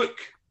just look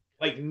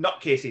like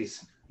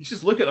nutcases. You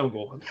just look at them and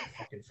go, I'm not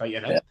fucking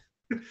fighting him.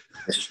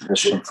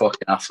 There's some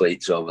fucking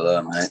athletes over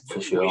there, mate,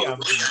 for sure.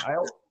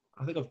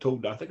 I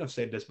think I've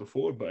said this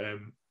before, but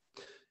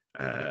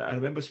I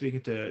remember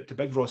speaking to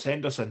Big Ross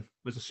Henderson,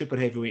 was a super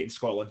heavyweight in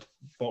Scotland,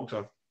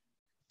 boxer.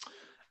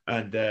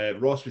 And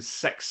Ross was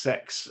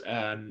 6'6",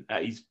 and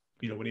at his,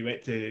 when he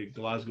went to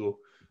Glasgow,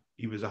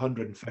 he was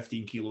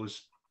 115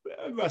 kilos,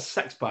 a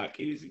six-pack.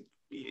 He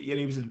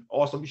was in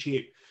awesome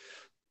shape.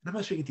 And I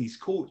was speaking to his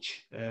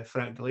coach,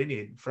 Frank Delaney,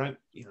 and Frank,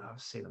 I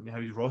was saying,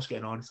 how's Ross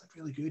getting on? It's like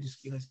really good. He's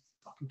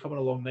fucking coming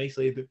along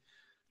nicely. But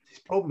his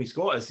problem he's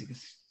got is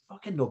he's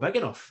fucking not big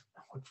enough.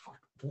 I'm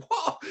like,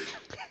 what?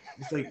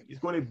 It's like he's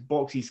going to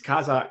box these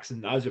Kazakhs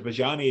and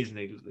Azerbaijanis, and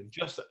they're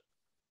just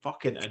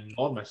fucking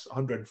enormous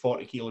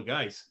 140 kilo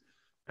guys.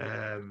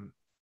 And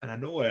I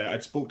know I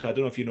don't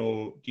know if do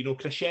you know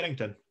Chris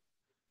Sherrington?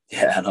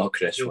 Yeah, I know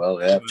Chris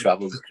well. Yeah, I've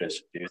travelled with Chris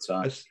a few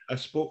times. I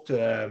spoke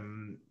to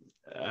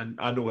and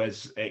I know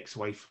his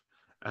ex-wife,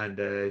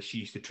 and she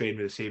used to train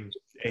with the same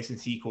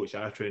S&C coach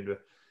that I trained with,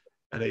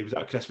 and he was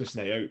at a Christmas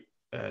night out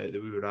that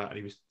we were at,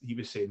 and he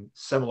was saying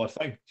similar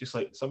thing, just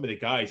like some of the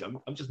guys, I'm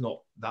just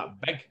not that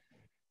big,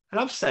 and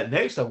I'm sitting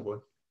next to him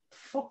going,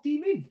 fuck do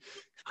you mean?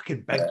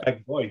 Fucking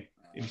big boy.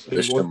 Just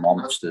the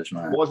monsters,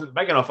 man. Wasn't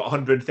big enough at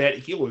 130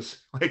 kilos.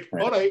 Like,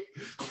 all right.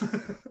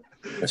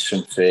 There's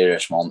some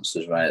serious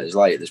monsters, right?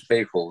 There's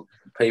people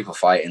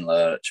fighting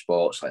there at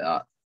sports like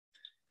that.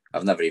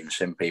 I've never even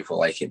seen people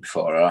like it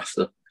before or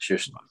after. It's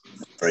just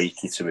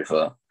freaky, to be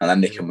fair. And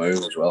then they can move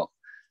as well.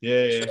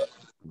 Yeah.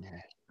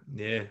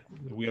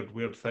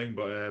 Weird thing,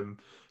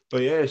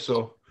 but yeah.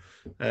 So,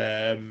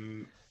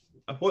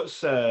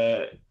 what's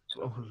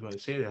what was I going to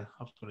say there?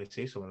 I was going to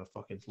say something. I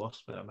fucking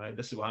lost my mind.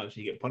 This is what happens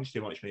when you get punched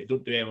too much, mate.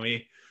 Don't do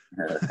MMA.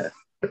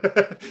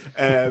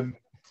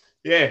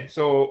 Yeah.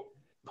 So,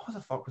 what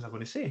the fuck was I going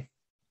to say?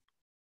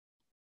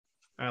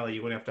 Ali,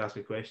 you're going to have to ask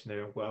a question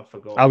now. Well, I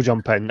forgot. I'll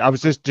jump in. I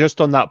was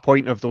just on that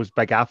point of those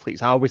big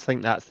athletes. I always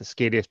think that's the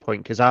scariest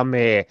point, because I'm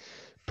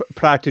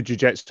prior to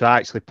jiu-jitsu, I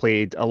actually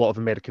played a lot of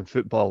American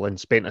football and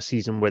spent a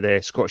season with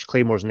the Scottish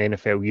Claymores in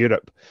NFL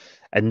Europe.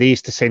 And they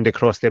used to send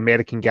across the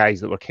American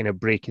guys that were kind of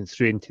breaking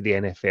through into the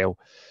NFL,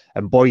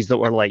 and boys that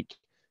were like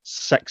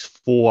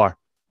 6'4",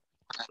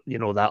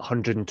 that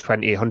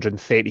 120,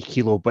 130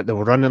 kilo, but they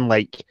were running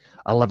like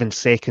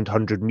 11-second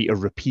 100-meter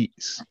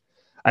repeats.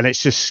 And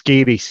it's just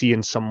scary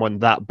seeing someone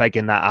that big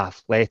and that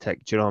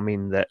athletic. Do you know what I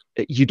mean? That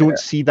you don't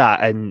see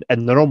that in the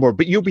normal.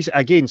 But you'll be,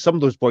 again, some of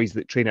those boys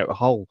that train out of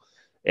Hull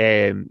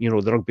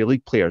the rugby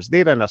league players.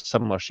 They're in a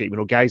similar shape,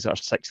 guys that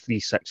are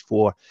 6'3",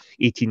 6'4",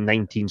 18,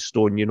 19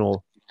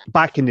 stone,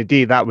 Back in the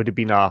day, that would have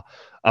been a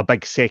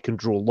big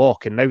second row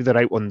lock, and now they're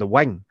out on the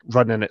wing,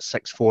 running at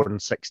 6'4"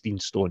 and 16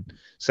 stone,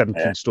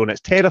 17 stone. It's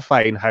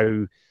terrifying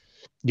how,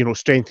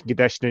 strength and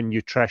conditioning,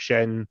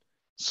 nutrition,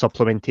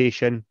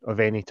 supplementation of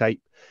any type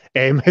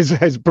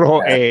has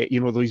brought,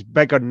 those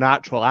bigger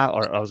natural,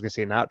 or I was going to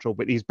say natural,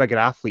 but these bigger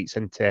athletes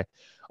into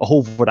a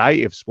whole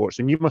variety of sports.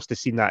 And you must have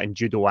seen that in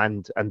judo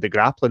and the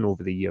grappling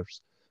over the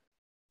years.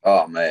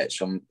 Oh, mate,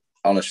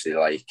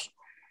 honestly,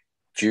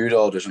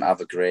 judo doesn't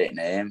have a great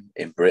name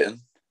in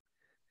Britain,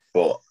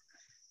 but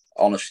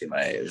honestly,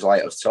 mate, it was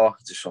like I was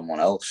talking to someone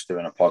else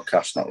doing a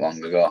podcast not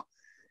long ago,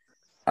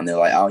 and they're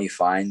like, how are you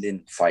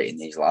finding fighting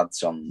these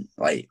lads on,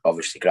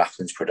 obviously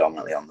grappling's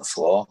predominantly on the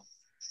floor?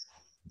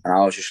 And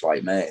I was just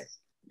like, mate,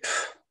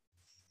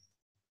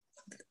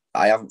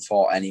 I haven't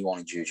fought anyone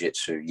in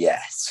jiu-jitsu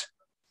yet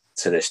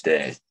to this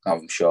day.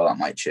 I'm sure that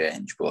might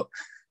change, but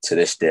to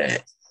this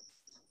day,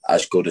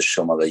 as good as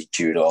some of the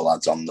judo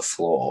lads on the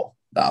floor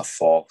that have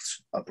fought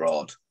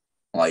abroad.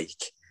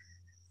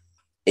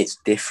 It's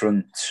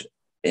different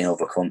in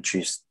other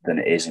countries than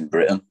it is in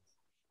Britain.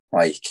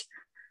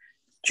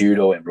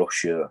 Judo in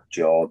Russia,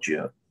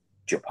 Georgia,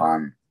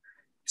 Japan,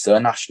 it's their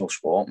national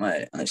sport,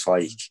 mate. And it's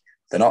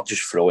they're not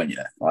just throwing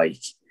you.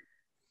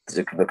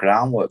 The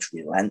groundwork's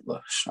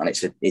relentless, and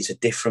it's a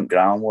different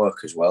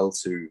groundwork as well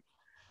to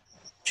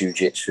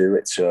jiu-jitsu.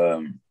 It's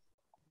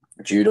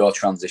judo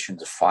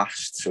transitions are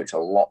fast, so it's a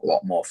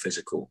lot more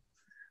physical.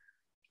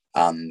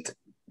 And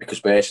because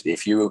basically,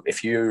 if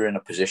you're in a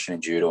position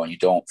in judo and you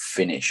don't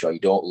finish, or you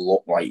don't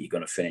look like you're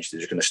going to finish, they're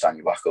just going to stand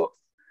you back up.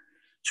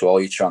 So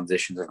all your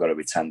transitions have got to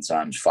be 10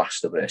 times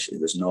faster. Basically,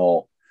 there's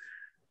no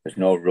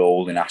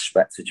rolling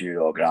aspect to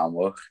judo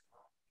groundwork.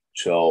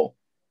 So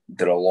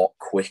they're a lot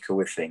quicker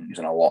with things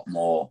and a lot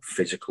more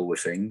physical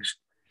with things.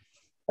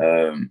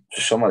 So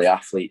some of the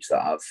athletes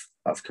that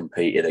I've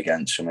competed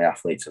against, some of the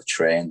athletes I've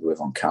trained with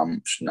on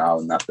camps now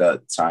and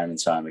that time and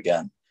time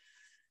again,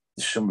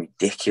 there's some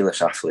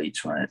ridiculous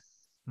athletes, mate.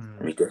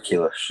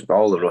 Ridiculous.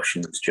 All the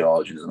Russians,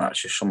 Georgians, and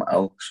that's just something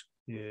else.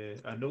 Yeah,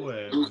 I know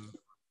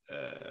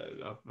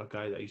a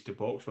guy that I used to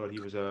box for. He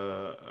was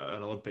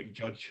an Olympic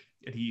judge,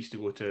 and he used to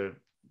go to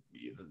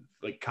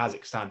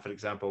Kazakhstan, for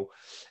example,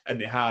 and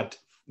they had,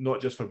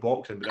 not just for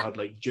boxing, but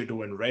they had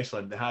judo and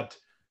wrestling. They had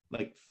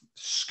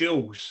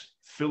schools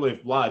full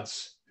of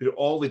lads who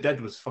all they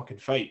did was fucking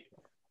fight.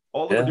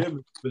 All they were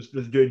doing was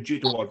doing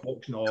judo or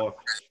boxing, or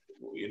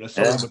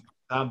some of them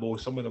sambo,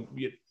 some of them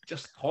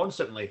just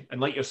constantly.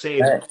 And like you're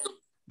saying,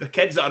 the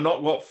kids that are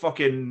not got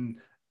fucking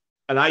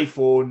an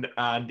iPhone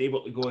and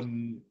able to go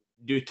and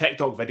do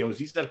TikTok videos,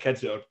 these are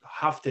kids that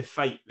have to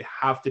fight. They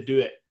have to do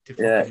it to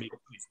fucking make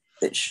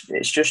it.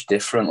 It's just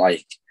different.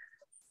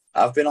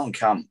 I've been on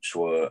camps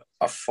where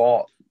I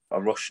fought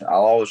a Russian.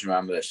 I'll always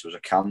remember this. There was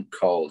a camp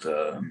called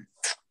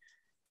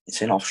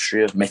it's in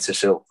Austria,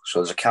 Mittersill. So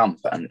there's a camp,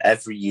 and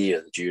every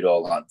year the judo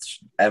lads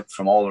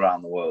from all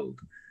around the world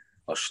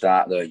will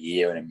start their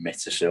year in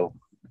Mittersill.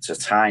 It's a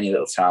tiny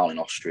little town in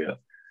Austria,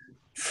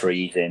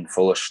 freezing,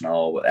 full of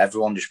snow. But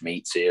everyone just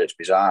meets here. It's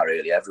bizarre,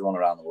 really. Everyone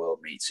around the world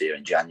meets here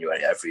in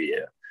January every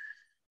year.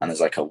 And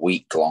there's a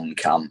week-long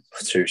camp,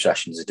 2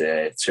 sessions a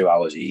day, 2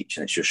 hours each,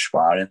 and it's just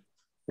sparring.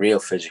 Real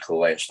physical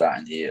way of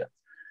starting the year.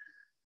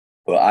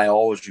 But I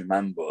always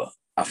remember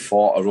I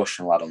fought a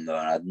Russian lad on there,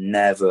 and I'd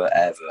never,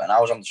 ever, and I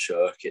was on the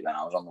circuit then,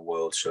 I was on the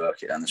world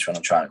circuit, and that's when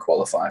I'm trying to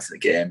qualify for the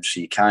games. So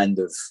you kind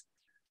of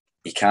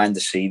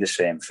see the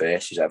same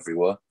faces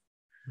everywhere.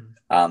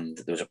 And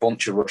there was a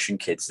bunch of Russian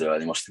kids there.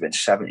 They must have been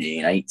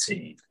 17,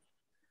 18.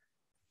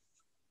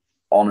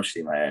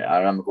 Honestly, mate, I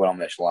remember going on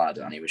this lad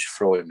and he was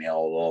throwing me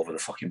all over the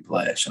fucking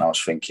place. And I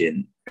was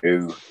thinking,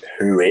 who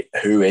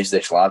is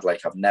this lad?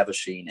 I've never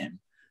seen him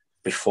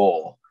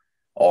before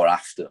or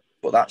after.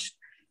 But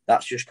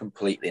that's just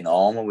completely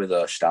normal with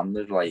our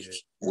standard.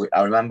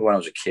 I remember when I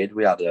was a kid,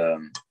 we had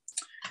a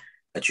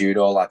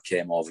judo lad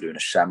came over doing a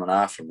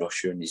seminar from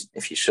Russia. And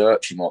if you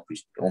search him up,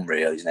 he's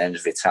unreal. His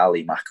name's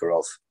Vitaly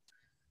Makarov.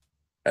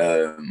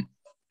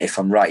 If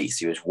I'm right,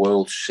 he was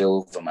world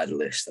silver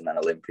medalist and then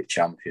Olympic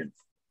champion.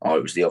 Or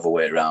it was the other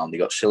way around. He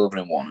got silver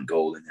in one and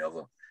gold in the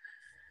other.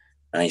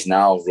 And he's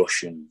now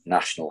Russian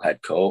national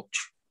head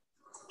coach.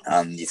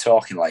 And you're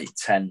talking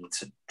 10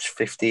 to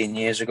 15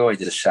 years ago, he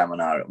did a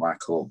seminar at my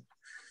club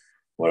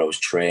where I was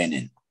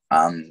training.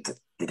 And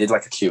he did a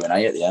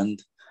Q&A at the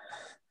end.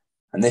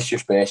 And this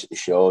just basically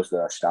shows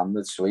their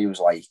standards. So he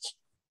was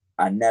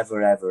I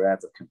never, ever,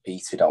 ever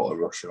competed out of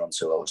Russia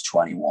until I was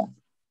 21,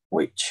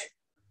 which,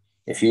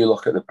 if you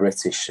look at the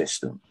British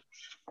system,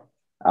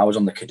 I was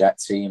on the cadet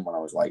team when I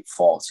was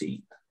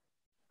 14,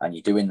 and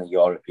you're doing the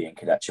European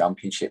Cadet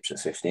Championships at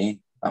 15,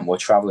 and we're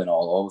travelling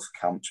all over for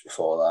camps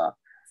before that.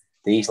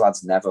 These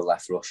lads never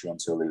left Russia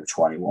until they were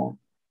 21,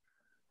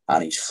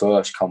 and his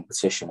first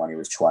competition when he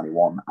was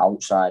 21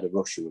 outside of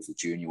Russia was the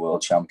Junior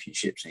World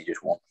Championships, and he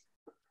just won.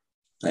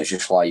 And it's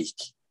just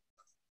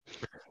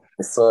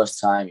the first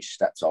time he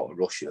stepped out of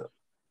Russia,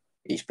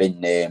 he's been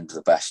named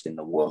the best in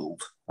the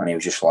world, and he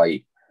was just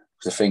like,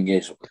 the thing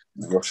is,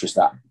 Russia's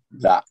that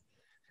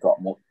got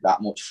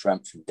that much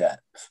strength and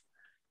depth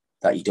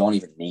that you don't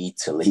even need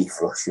to leave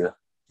Russia.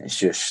 It's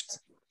just,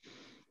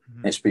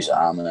 it's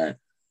bizarre, man.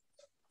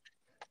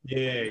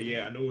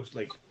 Yeah, I know. It's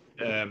like,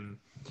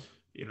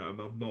 you know,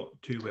 I'm not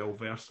too well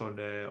versed on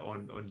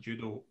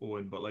judo,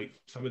 Owen, but like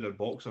some of their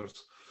boxers,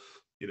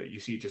 you know, you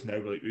see just now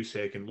like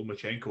Usyk and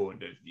Lomachenko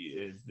and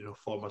you know,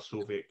 former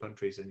Soviet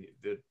countries, and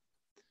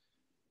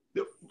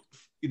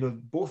you know,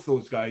 both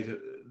those guys,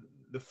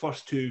 the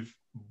first two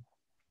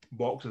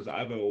boxers that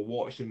I ever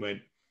watched and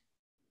went,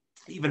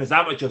 even as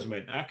amateurs,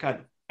 went, I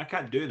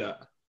can't do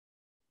that.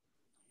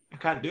 I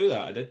can't do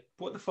that. I did.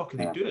 What the fuck are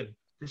they doing?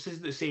 This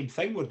isn't the same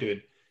thing we're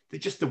doing. They're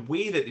just the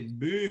way that they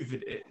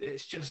move.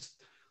 It's just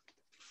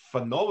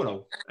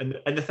phenomenal. And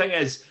the thing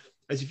is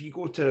if you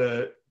go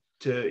to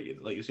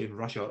like you're saying,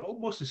 Russia, or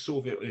almost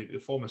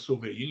the former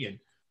Soviet Union,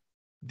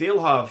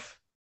 they'll have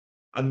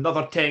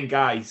another 10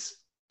 guys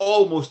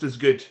almost as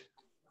good.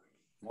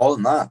 More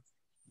than that.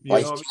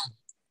 Like, I mean?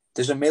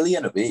 There's a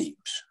million Habibs.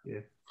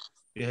 Yeah.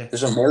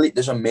 There's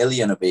a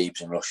million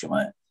Habibs in Russia,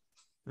 mate.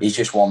 He's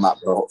just one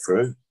that broke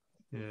through.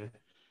 Yeah.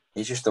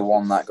 He's just the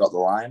one that got the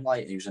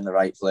limelight. He was in the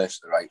right place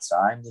at the right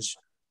time.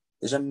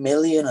 There's a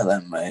million of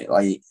them, mate.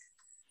 Like,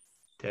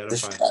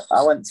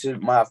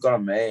 I've got a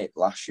mate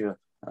last year.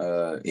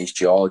 He's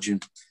Georgian.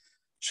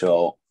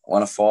 So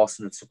when I fought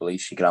in the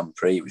Tbilisi Grand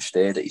Prix, we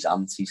stayed at his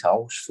auntie's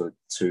house for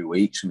 2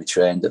 weeks and we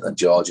trained at the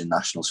Georgian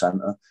National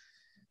Centre.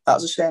 That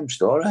was the same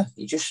story.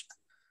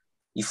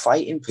 You're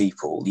fighting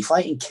people. You're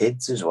fighting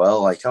kids as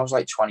well. Like, I was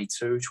like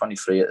 22,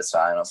 23 at the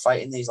time. I'm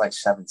fighting these like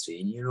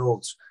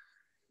 17-year-olds.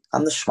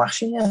 And they're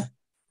smashing you.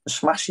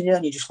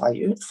 And you're just like,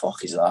 who the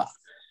fuck is that?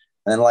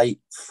 And then like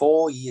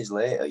 4 years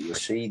later, you'll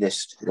see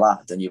this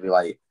lad and you'll be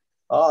like,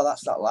 oh,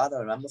 that's that lad. I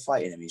remember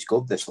fighting him. He's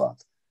good, this lad.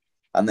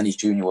 And then he's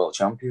junior world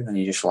champion. And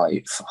you're just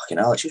like, fucking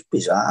hell, it's just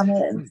bizarre, mate.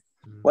 And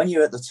when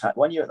you're at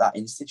that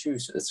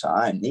institute at the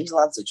time, these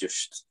lads are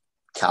just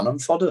cannon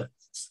fodder.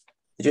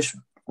 They're just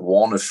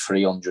one of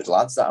 300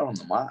 lads that are on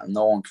the mat and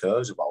no one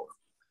cares about them.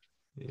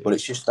 Yeah. But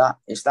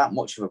it's that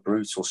much of a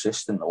brutal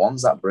system. The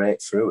ones that break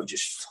through are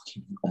just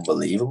fucking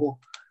unbelievable.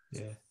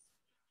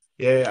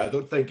 Yeah, I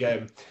don't think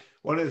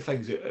one of the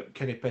things that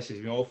kind of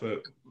pisses me off,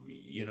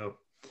 you know,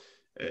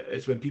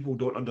 is when people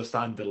don't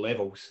understand the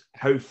levels,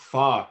 how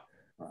far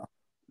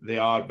they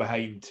are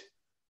behind,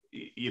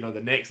 you know,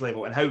 the next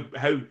level, and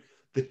how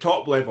the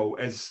top level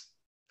is,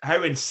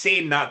 how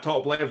insane that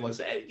top level is.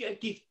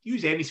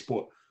 Use any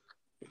sport,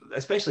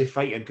 especially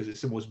fighting, because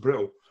it's the most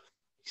brutal.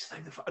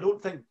 I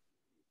don't think,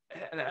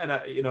 and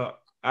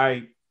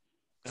I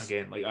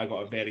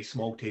got a very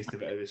small taste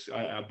of it.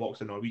 I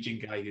boxed a Norwegian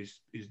guy who's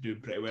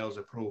doing pretty well as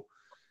a pro,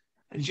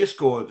 and you just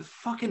go,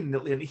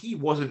 fucking, he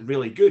wasn't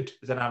really good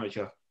as an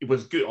amateur. He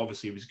was good,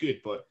 obviously he was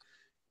good, but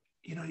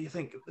you know, you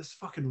think there's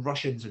fucking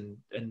Russians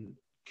and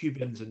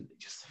Cubans and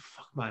just,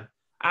 fuck, man,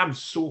 I'm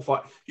so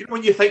far. You know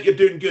when you think you're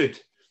doing good,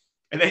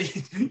 and then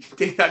you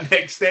take that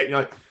next step, you're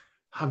like,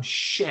 I'm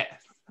shit.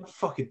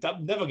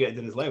 I'm never getting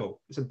to this level.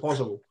 It's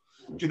impossible.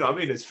 Do you know what I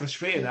mean? It's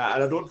frustrating, and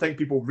I don't think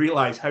people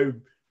realise how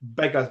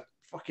big a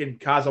fucking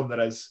chasm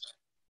there is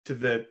to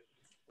the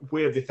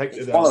where they think.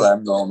 It's one of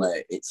them, though,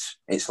 mate.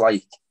 It's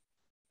like,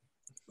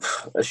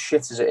 as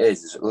shit as it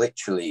is, there's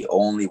literally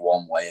only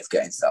one way of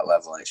getting to that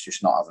level, and it's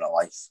just not having a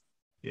life.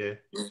 Yeah.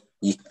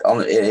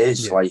 It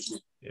is like,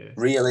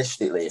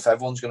 realistically, if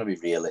everyone's going to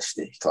be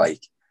realistic,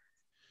 like,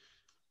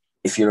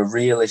 if you're a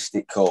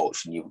realistic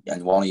coach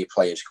and one of your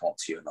players come up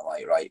to you and they're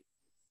like, right,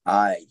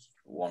 I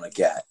want to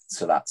get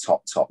to that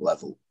top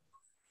level.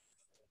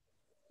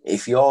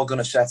 If you're going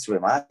to say to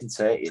him, I can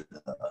take you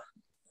there,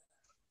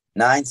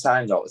 9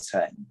 times out of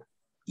 10,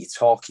 you're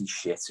talking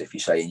shit if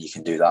you're saying you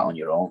can do that on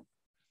your own.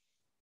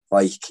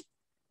 Like,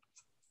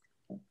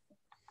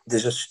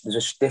 there's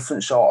a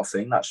different sort of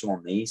thing that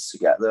someone needs to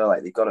get there.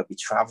 Like, they've got to be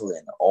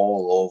travelling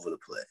all over the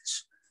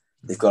place.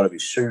 They've got to be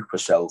super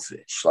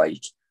selfish.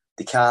 Like,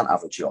 they can't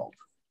have a job.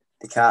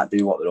 They can't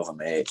do what their other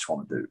mates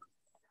want to do.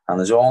 And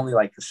there's only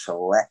like a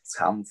select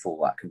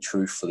handful that can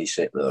truthfully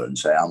sit there and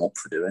say, I'm up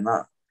for doing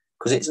that.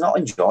 Because it's not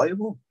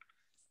enjoyable.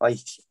 Like,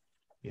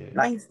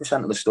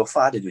 90% of the stuff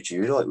I did with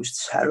judo, it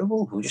was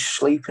terrible. We were just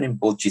sleeping in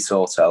budget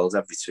hotels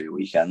every 2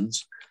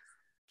 weekends.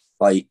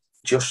 Like,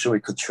 just so we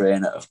could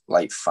train at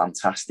like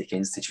fantastic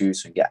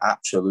institutes and get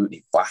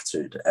absolutely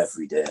battered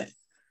every day.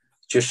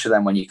 Just so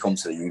then when you come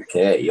to the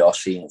UK, you're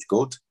seen as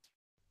good.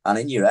 And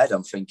in your head,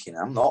 I'm thinking,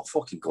 I'm not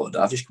fucking good.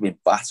 I've just been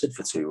battered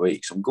for 2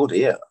 weeks. I'm good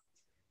here.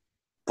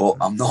 But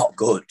I'm not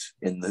good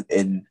in the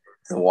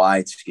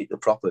the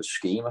proper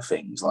scheme of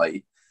things.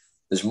 Like,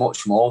 there's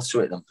much more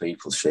to it than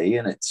people see,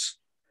 and it's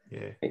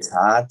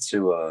hard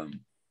to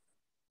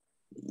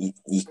you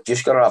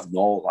just got to have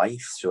no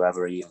life to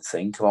ever even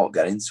think about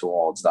getting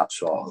towards that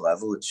sort of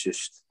level.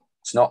 It's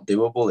not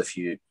doable if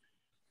you're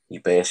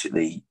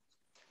basically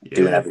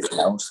doing everything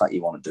else that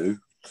you want to do.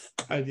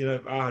 And you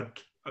know, I had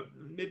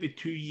maybe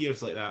 2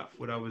 years like that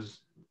where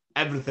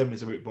everything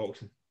was about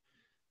boxing.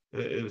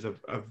 It was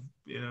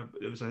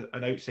an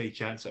outside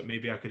chance that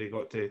maybe I could have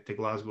got to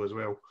Glasgow as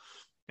well.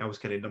 I was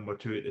kind of number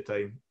 2 at the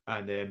time,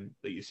 and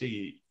like you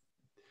say,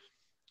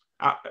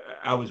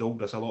 I was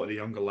older, so a lot of the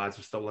younger lads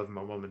were still living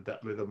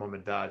with their mum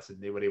and dads,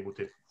 and they were able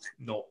to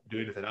not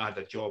do anything. I had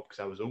a job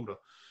because I was older.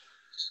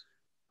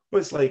 But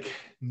it's like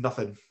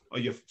nothing. Or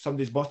you've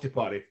somebody's birthday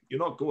party, you're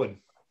not going.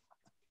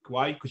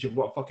 Why? Because you've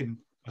got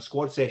a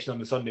squad session on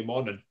the Sunday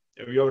morning.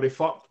 Are you already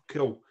fucked?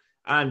 Cool.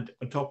 And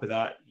on top of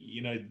that,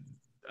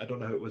 I don't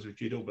know how it was with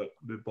judo, but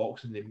with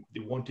boxing, they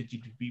wanted you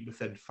to be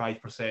within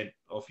 5%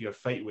 of your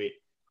fight weight.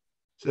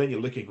 So then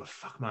you're looking, going,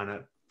 fuck, man, I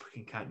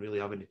fucking can't really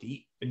have anything to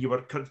eat. And you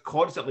were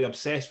constantly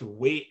obsessed with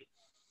weight.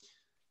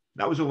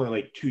 That was only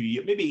like 2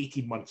 years, maybe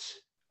 18 months.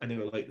 And they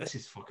were like, this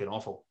is fucking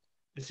awful.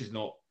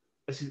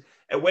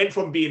 It went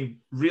from being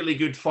really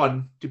good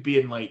fun to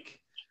being like,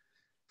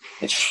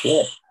 it's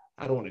shit.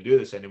 I don't want to do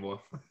this anymore.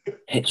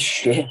 It's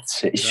shit.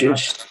 It's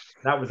just...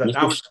 That was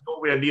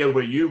nowhere near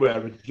where you were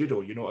with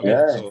judo, you know what I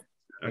mean? So,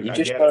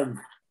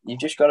 you've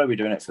just got to be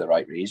doing it for the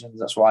right reasons.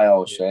 That's why I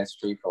always say to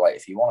people, like,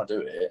 if you want to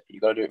do it, you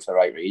got to do it for the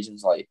right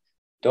reasons. Like,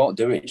 don't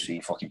do it so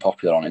you're fucking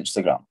popular on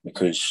Instagram,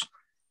 because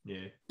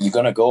you're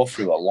going to go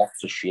through a lot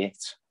of shit.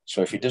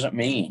 So if it doesn't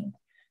mean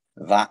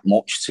that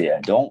much to you,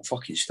 don't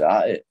fucking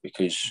start it,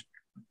 because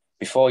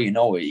before you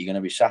know it, you're going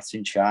to be sat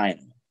in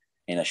China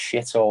in a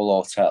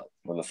shithole hotel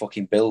with a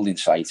fucking building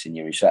site in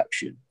your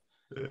reception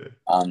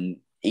and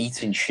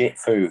eating shit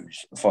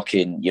foods.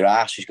 Fucking your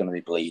ass is going to be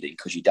bleeding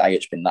because your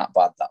diet's been that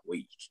bad that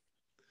week.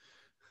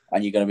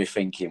 And you're going to be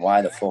thinking,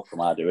 why the fuck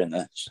am I doing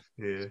this?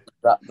 Yeah.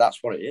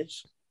 That's what it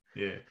is.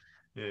 Yeah.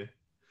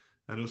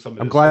 I know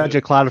I'm glad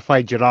you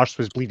clarified your arse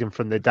was bleeding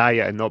from the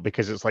diet and not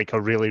because it's like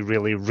a really,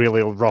 really,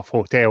 really rough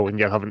hotel and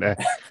you're having to...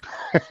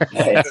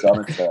 It's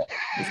honestly,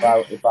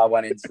 if I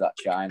went into that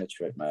China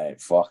trip, mate,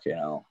 fucking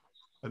hell.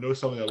 I know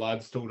some of the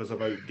lads told us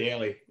about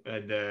Delhi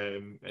and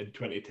in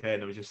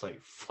 2010. I was just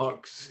like,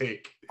 fuck's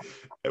sake.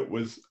 It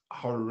was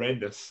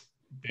horrendous.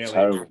 Delhi,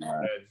 terrible,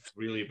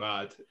 really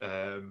bad.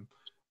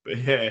 But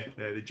yeah,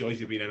 the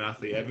joys of being an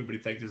athlete. Everybody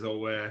thinks it's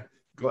all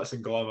glitz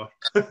and glamour.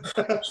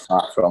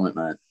 Far from it,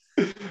 mate.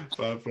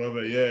 Far from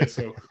it, yeah.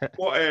 So,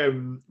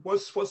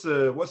 what's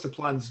the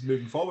plans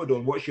moving forward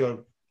on? What's your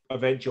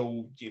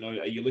eventual?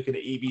 Are you looking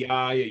at EBI?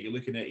 Are you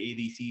looking at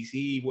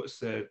ADCC? What's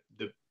the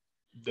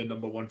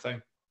number one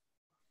thing?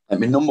 I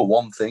mean, number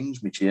one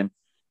thing's my gym.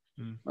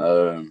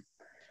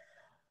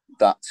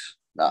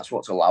 That's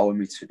what's allowing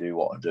me to do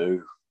what I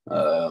do.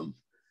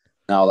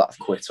 Now that I've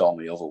quit all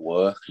my other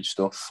work and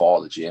stuff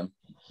for the gym,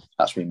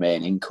 that's my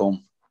main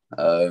income.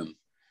 My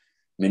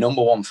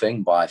number one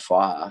thing by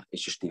far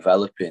is just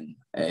developing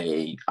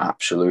a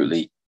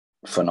absolutely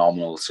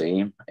phenomenal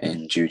team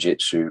in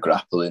jiu-jitsu,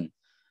 grappling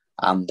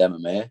and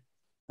MMA.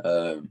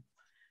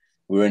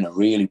 We're in a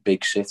really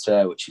big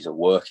city, which is a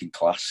working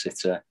class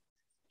city.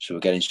 So we're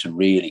getting some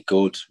really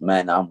good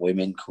men and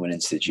women coming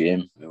into the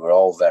gym who are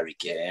all very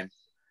game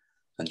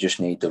and just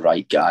need the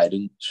right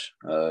guidance.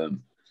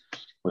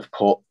 We've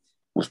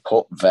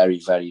put very,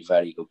 very,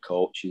 very good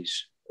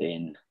coaches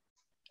in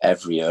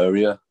every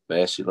area,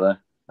 basically.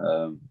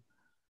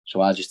 So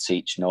I just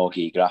teach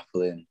no-gi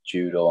grappling,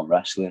 judo and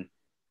wrestling.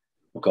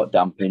 We've got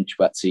Dan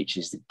Pinchbeck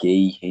teaches the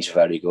gi. He's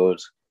very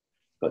good.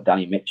 We've got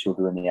Danny Mitchell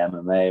doing the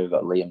MMA. We've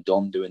got Liam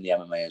Dunn doing the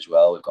MMA as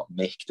well. We've got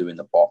Mick doing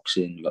the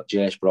boxing. We've got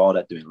Jace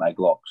Broadhead doing leg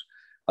locks.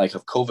 Like,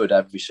 I've covered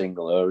every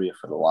single area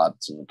for the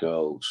lads and the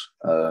girls.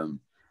 And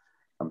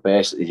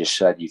basically just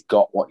said, you've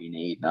got what you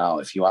need now.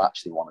 If you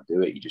actually want to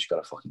do it, you just got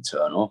to fucking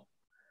turn up.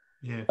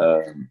 Yeah.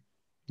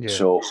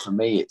 So for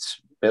me,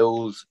 it's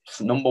build.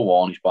 Number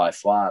one is by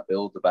far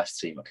build the best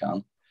team I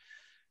can.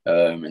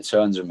 In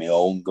terms of my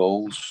own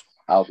goals,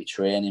 I'll be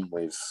training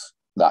with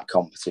that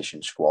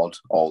competition squad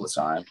all the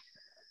time.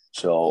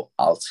 So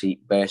I'll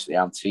teach. Basically,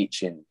 I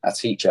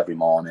teach every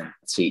morning.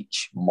 I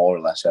teach more or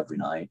less every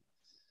night.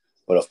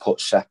 But I've put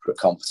separate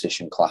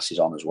competition classes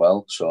on as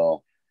well.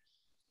 So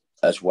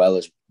as well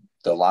as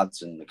the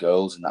lads and the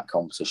girls in that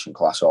competition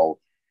class all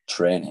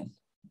training,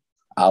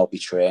 I'll be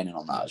training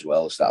on that as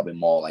well. So that'll be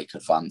more like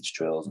advanced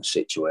drills and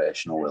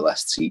situational with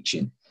less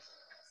teaching.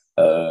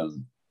 So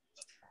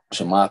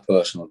my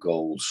personal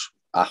goals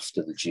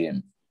after the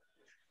gym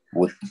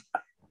would,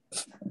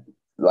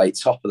 like,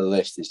 top of the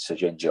list is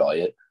to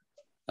enjoy it.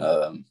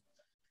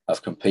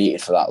 I've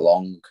competed for that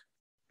long.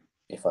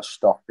 If I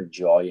stop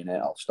enjoying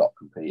it, I'll stop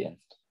competing.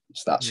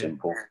 It's that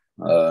simple.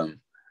 And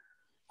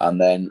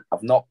then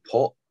I've not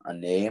put a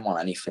name on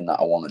anything that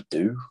I want to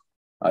do.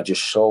 I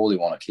just solely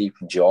want to keep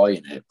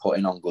enjoying it,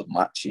 putting on good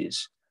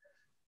matches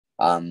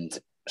and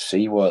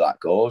see where that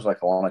goes. Like,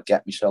 I want to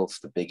get myself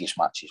the biggest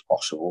matches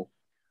possible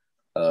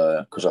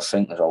because I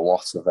think there's a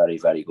lot of very,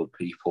 very good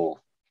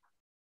people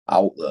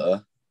out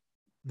there,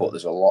 but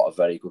there's a lot of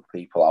very good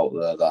people out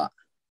there that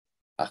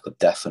I could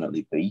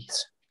definitely beat.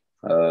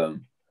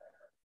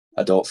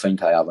 I don't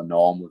think I have a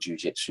normal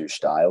jiu-jitsu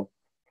style.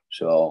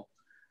 So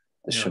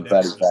there's some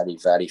very, very,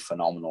 very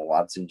phenomenal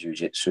lads in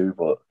jiu-jitsu,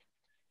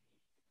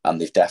 and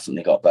they've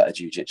definitely got better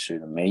jiu-jitsu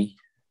than me.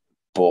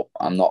 But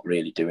I'm not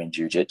really doing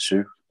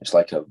jiu-jitsu. It's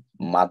like a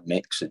mad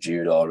mix of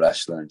judo,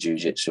 wrestling, and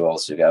jiu-jitsu all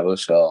together.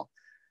 So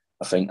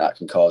I think that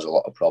can cause a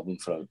lot of problem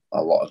for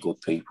a lot of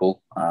good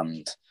people.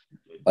 And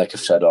like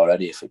I've said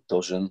already, if it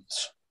doesn't,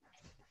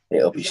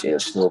 it'll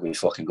still be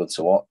fucking good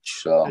to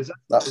watch. So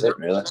that's it,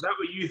 really. Is that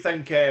what you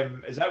think?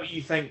 Is that what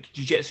you think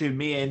jiu-jitsu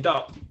may end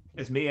up?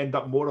 It may end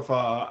up more of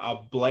a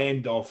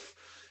blend of,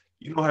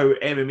 you know, how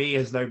MMA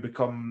has now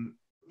become.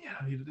 Yeah,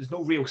 there's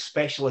no real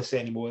specialists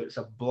anymore. It's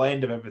a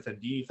blend of everything.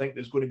 Do you think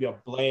there's going to be a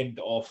blend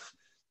of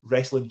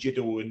wrestling,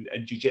 judo, and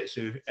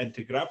jiu-jitsu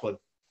into grappling?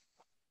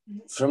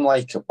 From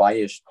like a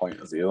biased point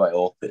of view, I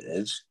hope it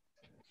is.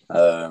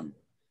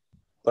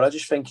 But I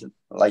just think,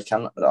 like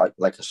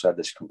I said,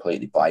 it's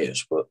completely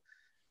biased. But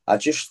I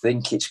just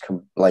think it's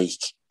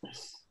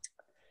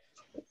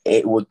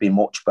it would be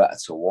much better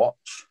to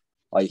watch.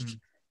 Like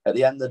at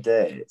the end of the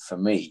day, for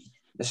me,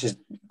 this is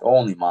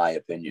only my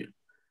opinion.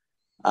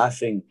 I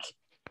think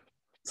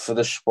for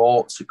the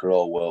sport to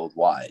grow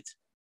worldwide,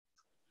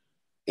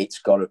 it's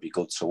got to be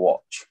good to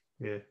watch.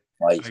 Yeah.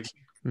 Like,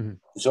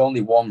 there's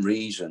only one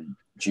reason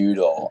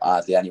judo,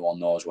 hardly anyone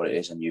knows what it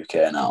is in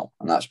UK now,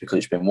 and that's because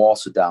it's been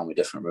watered down with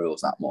different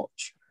rules that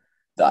much,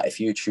 that if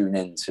you tune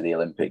into the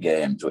Olympic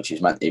Games, which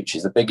is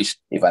the biggest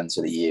event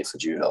of the year for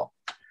judo,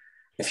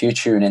 if you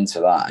tune into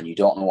that and you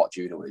don't know what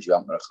judo is, you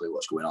haven't got a clue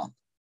what's going on.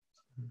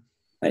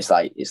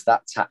 And it's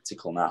that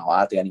tactical now.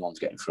 Hardly anyone's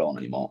getting thrown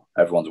anymore.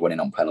 Everyone's winning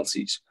on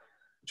penalties.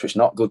 So it's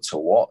not good to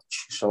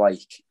watch. So,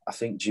 like, I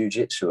think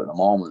jiu-jitsu at the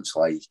moment,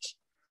 like,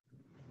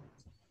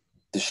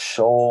 there's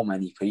so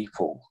many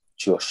people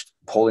just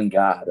pulling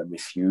guard and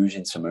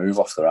refusing to move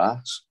off their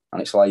ass.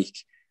 And it's like,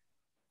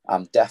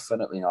 I'm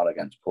definitely not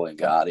against pulling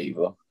guard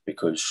either,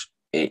 because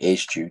it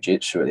is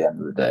jiu-jitsu at the end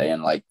of the day.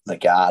 And, like, the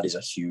guard is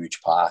a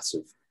huge part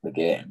of the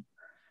game.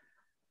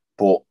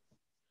 But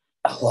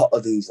a lot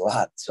of these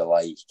lads are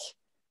like,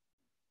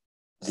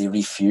 they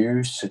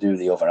refuse to do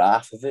the other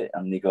half of it.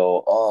 And they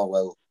go, oh,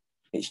 well,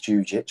 it's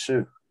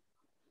jiu-jitsu.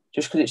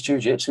 Just because it's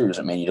jiu-jitsu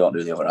doesn't mean you don't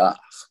do the other half.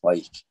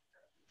 Like,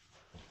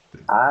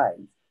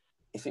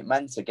 if it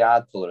meant a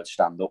guard puller would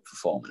stand up for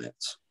 4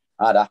 minutes,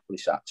 I'd happily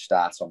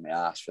start on my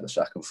ass for the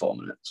second 4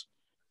 minutes.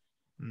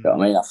 You know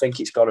what I mean? I think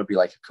it's got to be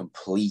like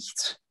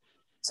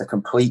it's a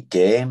complete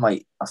game.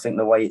 Like, I think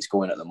the way it's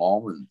going at the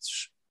moment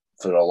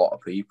for a lot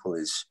of people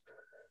is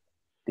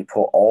they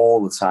put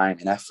all the time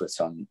and effort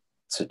on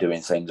to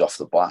doing things off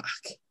the back.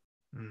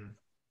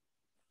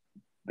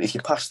 If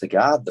you pass the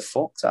guard, they're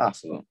fucked,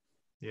 half of them.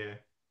 Yeah.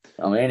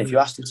 I mean, if you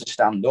asked them to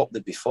stand up,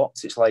 they'd be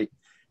fucked. It's like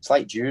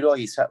judo.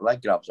 You take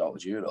leg grabs out of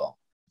judo.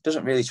 It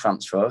doesn't really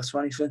transfer to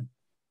anything.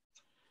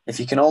 If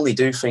you can only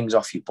do things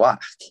off your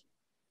back,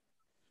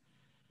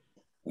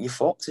 you're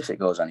fucked if it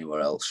goes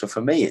anywhere else. So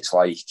for me, it's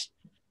like,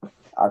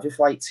 I just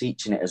like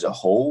teaching it as a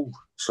whole.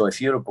 So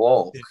if you're a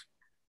bloke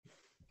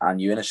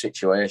and you're in a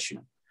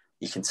situation,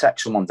 you can take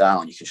someone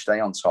down, you can stay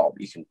on top,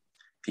 if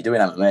you're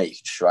doing MMA, you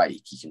can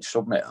strike, you can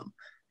submit them.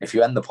 If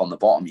you end up on the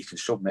bottom, you can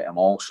submit them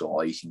also,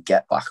 or you can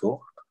get back up.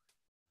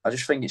 I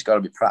just think it's got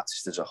to be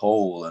practiced as a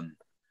whole. And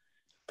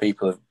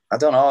people, I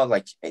don't know,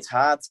 like, it's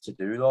hard to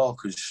do though,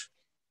 because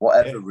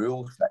whatever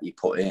rules that you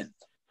put in,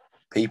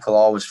 people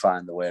always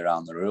find a way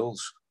around the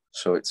rules.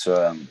 So it's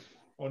on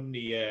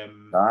the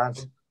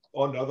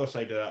other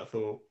side of that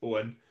though,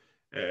 Owen,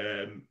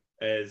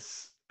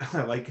 is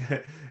like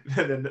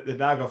the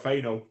Naga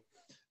final.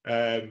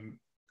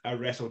 I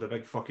wrestled a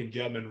big fucking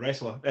German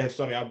wrestler. I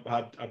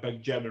had a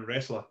big German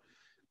wrestler,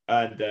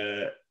 and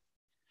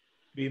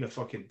being a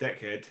fucking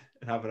dickhead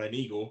and having an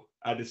ego,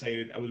 I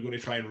decided I was going to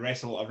try and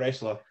wrestle a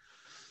wrestler.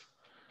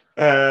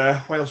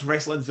 Whilst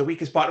wrestling's the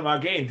weakest part of my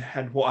game,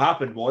 and what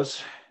happened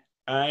was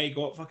I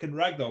got fucking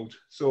ragdolled.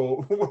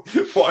 So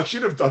what I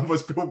should have done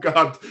was pull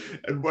guard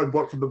and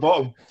work from the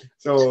bottom.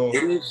 So,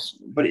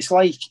 but it's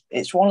like,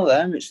 it's one of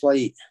them. It's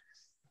like,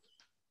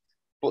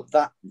 but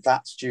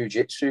that's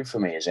jiu-jitsu for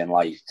me. As in,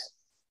 like,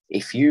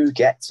 if you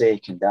get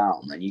taken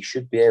down, then you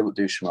should be able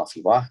to do something off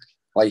your back.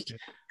 Like,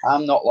 I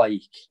am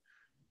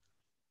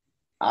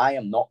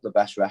not the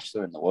best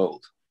wrestler in the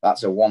world.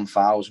 That's a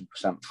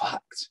 1,000%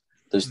 fact.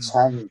 There's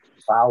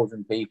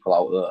 10,000 people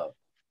out there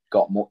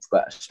got much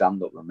better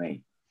stand-up than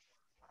me.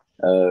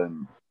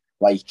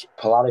 Like,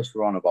 Polaris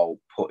were on about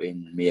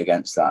putting me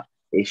against that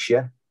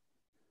Isha,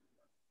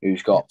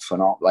 who's got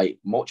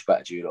much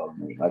better judo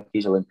than me. Like,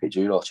 he's Olympic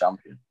judo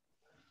champion.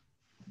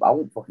 But I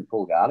won't fucking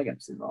pull guard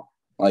against him though.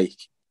 Like,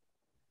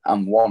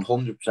 I'm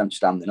 100%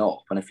 standing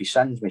up, and if he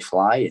sends me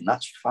flying,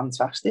 that's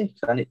fantastic.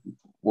 And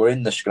we're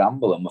in the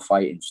scramble and we're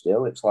fighting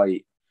still. It's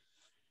like,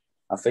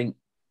 I think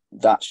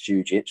that's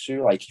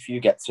jiu-jitsu. Like, if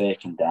you get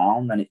taken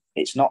down, then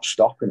it's not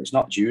stopping. It's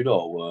not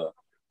judo where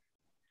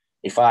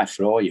if I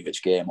throw you, it's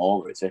game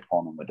over. It's hip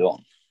on and we're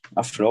done.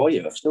 I throw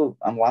you,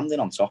 I'm landing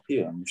on top of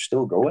you. I'm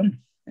still going.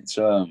 It's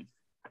I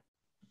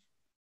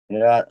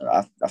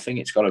think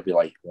it's got to be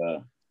like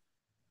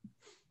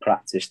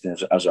practiced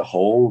as a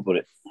whole,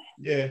 but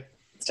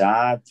it's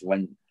hard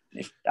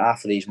if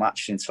half of these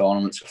matches in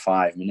tournaments are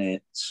 5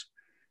 minutes.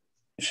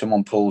 If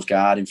someone pulls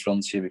guard in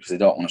front of you because they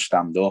don't want to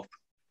stand up,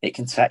 it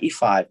can take you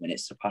 5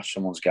 minutes to pass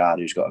someone's guard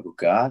who's got a good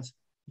guard.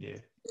 Yeah.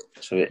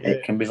 So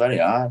it can be very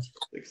hard.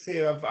 Like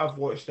say, I've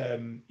watched a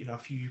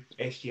few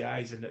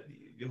SGIs, and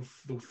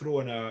they'll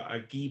throw in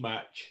a gi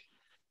match,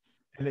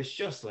 and it's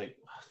just like,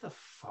 what the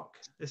fuck?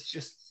 It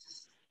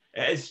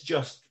is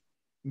just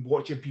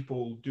watching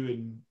people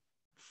doing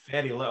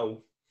very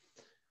little,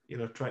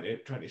 trying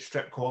to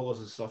strip collars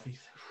and stuff. You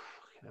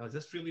think, is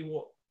this really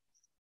what?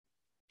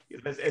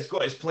 It's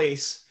got its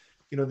place,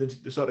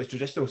 the sort of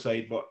traditional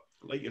side, but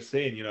like you're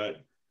saying, you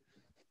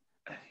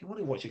want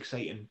to watch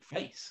exciting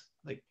fights.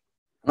 Like,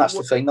 and that's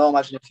the thing, though.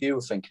 Imagine if you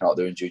were thinking about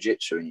doing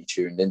jiu-jitsu and you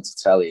tuned into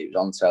telly, it was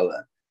on telly,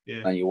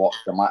 and you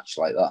watched a match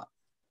like that.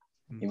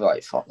 You'd be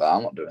like, fuck that,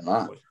 I'm not doing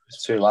that.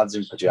 It's two lads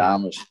in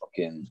pajamas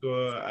fucking...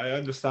 So I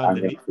understand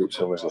that each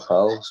other's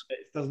lapels.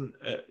 It doesn't,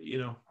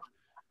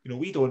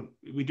 we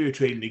do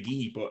train the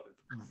gi, but,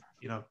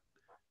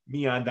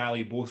 me and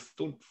Ali both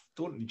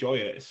don't enjoy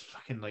it. It's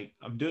fucking like,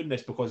 I'm doing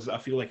this because I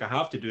feel like I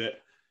have to do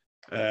it.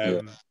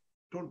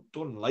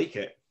 Don't like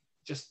it.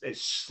 Just,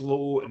 it's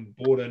slow and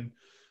boring.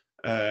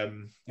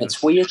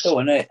 It's weird though,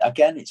 isn't it?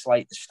 Again, it's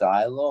like the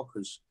style though,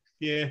 because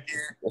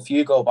if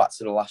you go back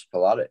to the last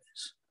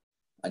Polaris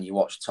and you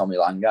watch Tommy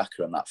Langacker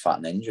and that Fat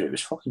Ninja, it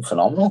was fucking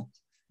phenomenal.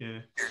 Yeah,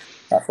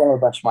 that's one of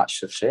the best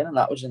matches I've seen, and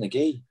that was in the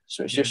gi.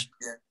 So it's just,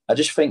 I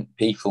just think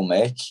people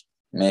make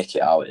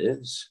it how it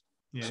is.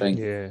 I think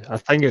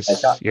it's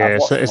it's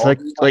like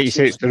you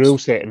say, it's the rule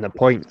set and the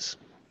points.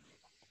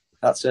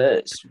 That's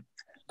it. It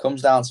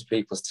comes down to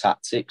people's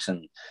tactics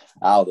and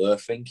how they're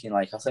thinking.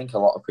 Like, I think a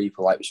lot of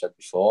people, like we said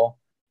before,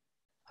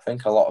 I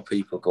think a lot of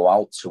people go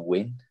out to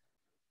win.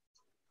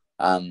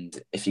 And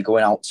if you're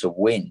going out to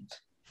win,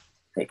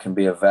 it can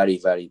be a very,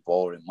 very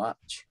boring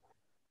match.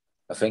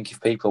 I think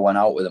if people went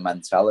out with a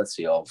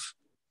mentality of,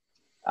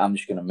 I'm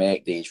just going to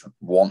make these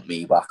want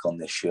me back on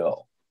this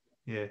show,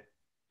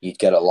 you'd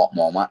get a lot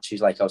more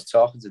matches. Like, I was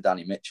talking to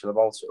Danny Mitchell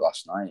about it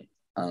last night,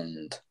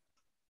 and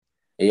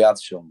he had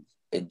some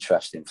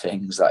interesting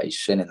things that he's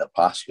seen in the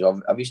past.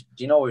 Do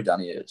you know who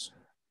Danny is?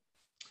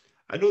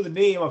 I know the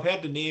name. I've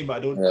heard the name, but I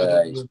don't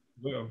know.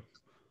 Well,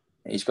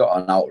 he's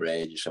got an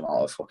outrageous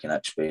amount of fucking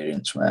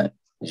experience, mate.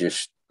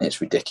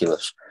 It's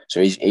ridiculous.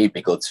 So he'd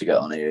be good to get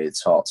on here. He'd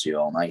talk to you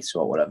all night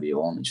or whatever you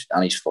want,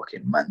 and he's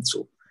fucking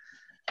mental.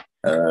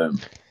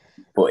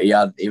 But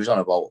he was on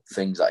about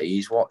things that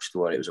he's watched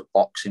where it was a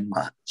boxing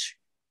match,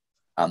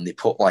 and they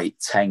put like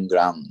 10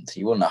 grand.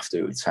 You wouldn't have to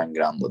do it with 10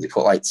 grand, but they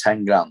put like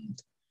 10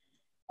 grand,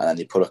 and then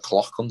they put a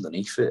clock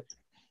underneath it,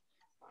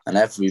 and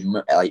every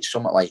minute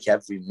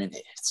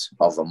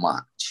of a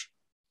match,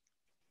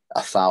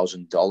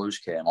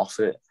 $1,000 came off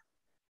it,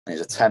 and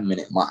it's a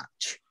 10-minute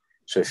match.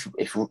 So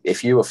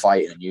if you were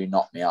fighting and you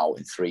knocked me out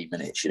in 3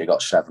 minutes, you'd have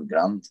got 7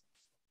 grand.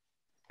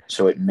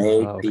 So it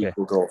made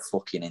people go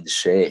fucking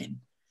insane,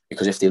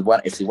 because if they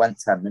went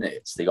 10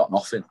 minutes, they got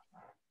nothing.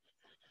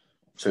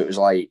 So it was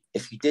like,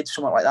 if you did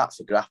something like that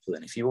for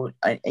grappling,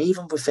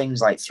 even for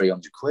things like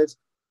 300 quid,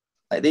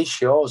 like, these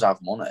shows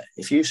have money.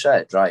 If you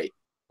said, right,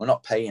 we're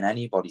not paying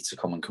anybody to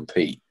come and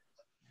compete,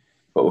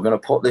 but we're going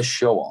to put this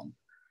show on,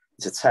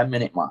 it's a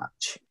 10-minute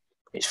match,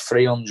 it's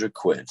 300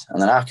 quid,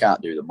 and then I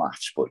can't do the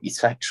maths, but you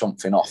take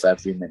something off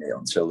every minute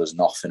until there's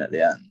nothing at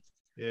the end.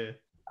 Yeah.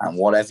 And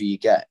whatever you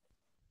get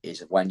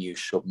is, when you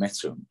submit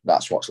them,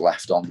 that's what's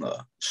left on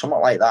there. Something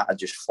like that would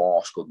just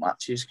force good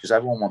matches, because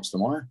everyone wants the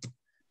money.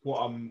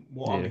 What I'm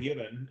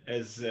hearing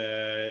is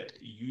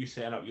you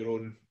setting up your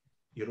own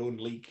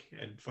league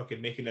and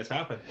fucking making this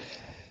happen.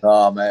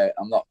 Oh, mate,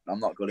 I'm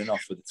not good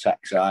enough for the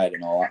tech side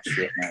and all that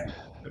shit, mate.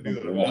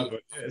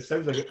 It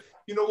sounds like it.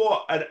 You know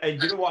what?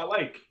 And you know what I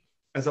like?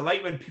 Is I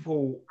like when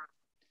people,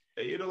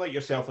 like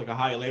yourself, like a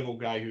high level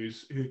guy who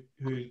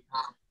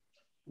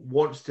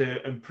wants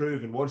to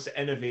improve and wants to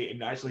innovate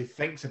and actually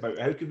thinks about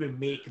how can we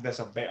make this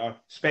a better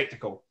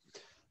spectacle.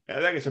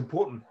 I think it's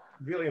important,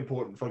 really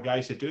important, for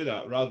guys to do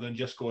that, rather than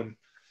just going,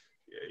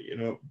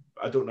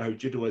 I don't know how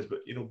judo is, but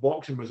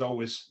boxing was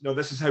always, no,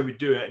 this is how we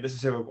do it, and this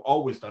is how we've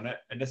always done it,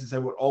 and this is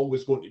how we're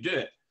always going to do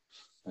it.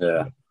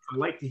 Yeah. I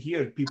like to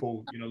hear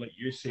people, like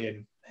you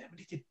saying,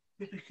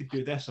 maybe we could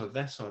do this, or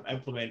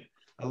implement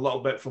a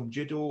little bit from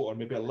judo, or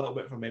maybe a little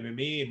bit from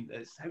MMA, and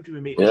it's how do we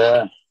make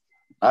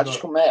I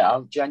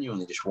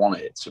genuinely just want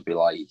it to be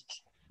like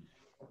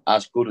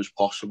as good as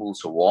possible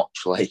to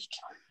watch. Like,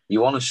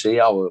 you want to see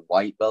our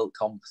white belt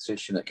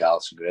competition at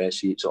Carlton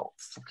Gracie, it's all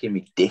fucking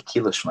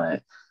ridiculous,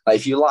 mate. Like,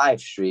 if you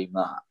live stream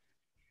that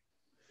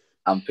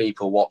and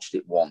people watched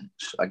it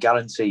once, I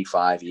guarantee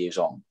 5 years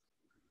on,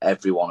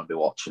 everyone will be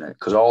watching it,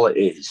 because all it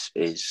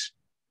is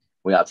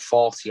we had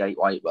 48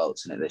 white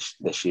belts in it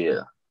this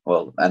year.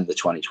 Well, end of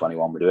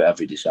 2021, we do it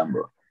every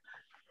December.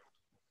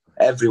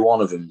 Every one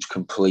of them's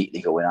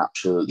completely going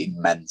absolutely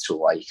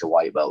mental like a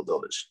white belt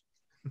does.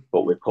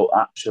 But we put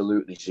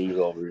absolutely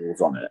zero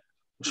rules on it.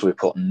 So we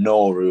put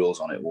no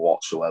rules on it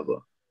whatsoever.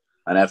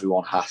 And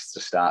everyone has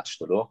to start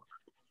stood up.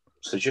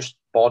 So just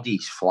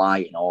bodies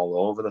flying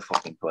all over the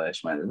fucking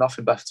place, man. There's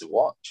nothing better to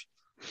watch.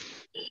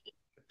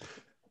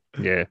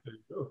 Yeah. There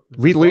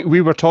you go.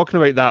 We were talking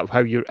about that, how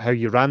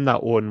you ran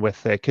that on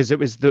with because it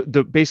was the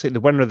basically the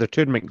winner of the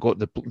tournament got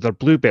their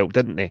blue belt,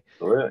 didn't they?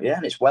 Yeah,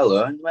 and it's well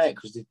earned, mate,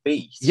 because they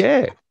beat.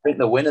 Yeah. I think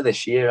the winner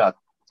this year had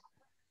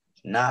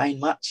 10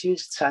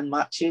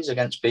 matches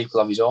against people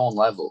of his own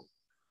level,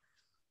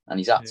 and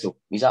he's had to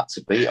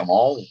beat them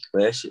all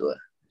basically.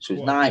 So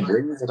it's 9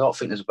 wins. I don't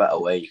think there's a better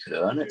way you could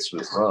earn it. To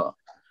be fair.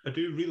 I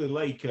do really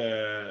like.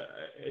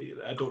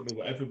 I don't know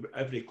what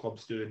every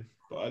club's doing,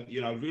 but I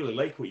really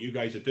like what you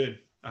guys are doing.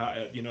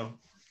 I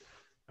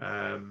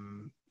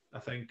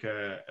think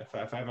if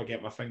I ever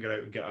get my finger out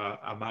and get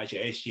a match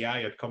at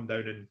SGI, I'd come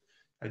down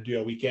and do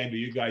a weekend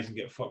with you guys and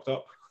get fucked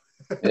up.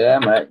 Yeah,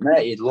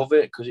 mate, you'd love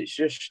it because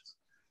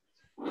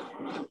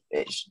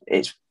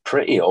it's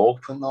pretty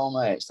open though,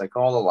 mate. It's like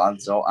all the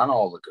lads and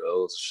all the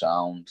girls are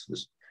sound.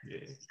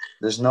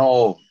 There's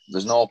no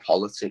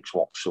politics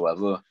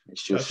whatsoever.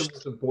 It's just that's the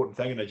most important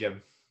thing in a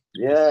gym.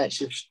 Yeah,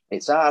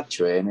 it's hard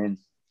training.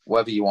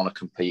 Whether you want to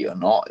compete or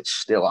not, it's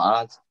still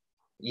hard.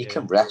 You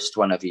can rest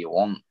whenever you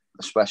want,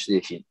 especially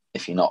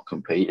if you're not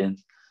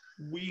competing.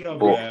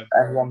 But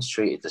everyone's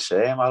treated the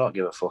same. I don't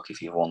give a fuck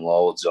if you've won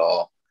loads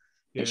or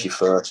it's your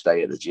first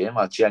day at the gym.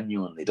 I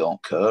genuinely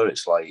don't care.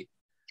 It's like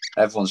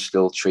everyone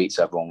still treats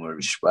everyone with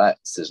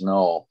respect. There's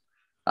no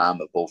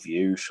I'm above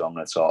you, so I'm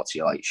going to talk to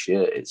you like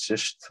shit. It's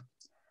just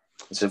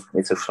it's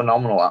a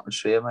phenomenal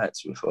atmosphere, mate.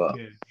 To be fair,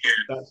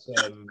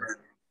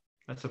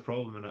 that's a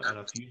problem in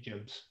a few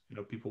gyms.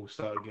 People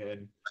start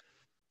getting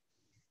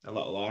a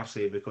little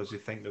arsey because they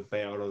think they're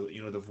better, or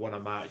they've won a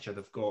match, or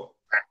they've got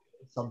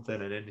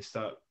something, and then they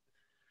start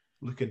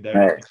looking down.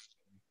 Mate,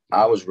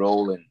 I was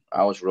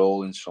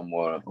rolling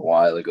somewhere a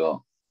while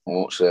ago. I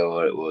won't say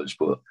where it was,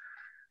 but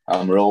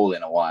I'm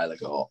rolling a while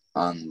ago,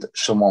 and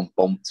someone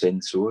bumped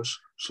into us.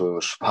 So we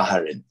were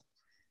sparring.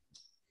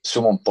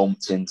 Someone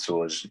bumped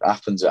into us. It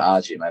happens at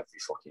our gym every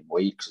fucking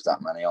week because there's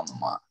that many on the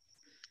mat.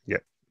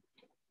 Yep.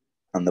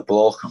 And the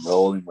bloke I'm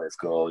rolling with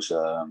goes,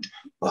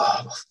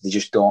 they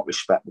just don't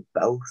respect the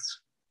belt.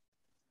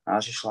 I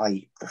was just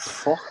like, the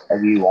fuck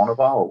are you on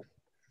about?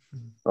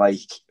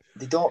 Like,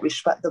 they don't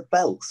respect the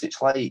belt.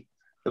 It's like,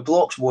 the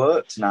bloke's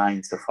worked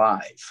 9 to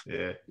 5.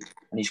 Yeah.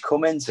 And he's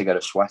come in to get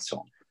a sweat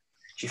on.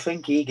 Do you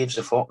think he gives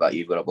a fuck that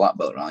you've got a black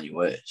belt around your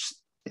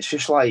waist? It's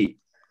just like,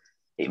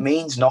 it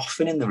means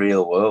nothing in the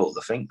real world.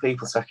 I think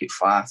people take it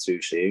far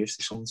too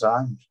seriously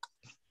sometimes.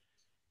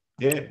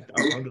 Yeah,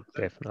 100%.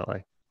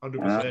 Definitely. 100%.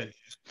 Yeah.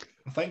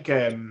 I think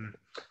I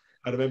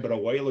remember a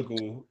while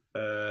ago.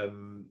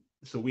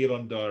 So we're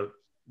under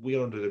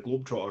the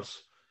Globetrotters,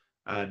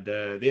 and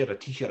they had a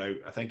T-shirt out.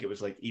 I think it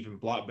was like even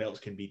black belts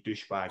can be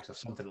douchebags or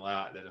something like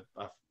that. They had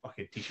a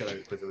fucking T-shirt out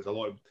because there was a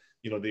lot of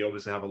they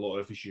obviously have a lot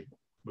of issue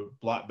with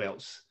black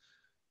belts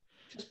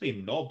just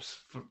being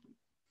knobs.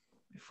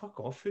 Fuck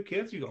off. Who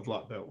cares? You got a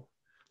black belt.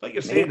 Like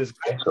you're saying, it's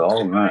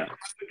all right.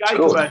 The guy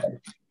come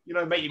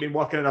in, might have been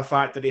working in a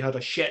factory, had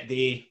a shit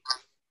day,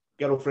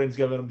 girlfriend's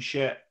giving him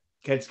shit,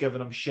 kids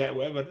giving him shit,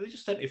 whatever. They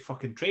just didn't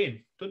fucking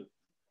train.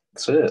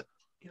 That's it.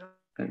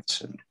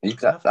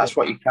 That's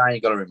what you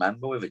got to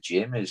remember with a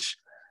gym is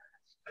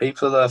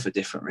people are there for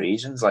different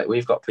reasons. Like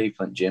we've got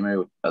people in gym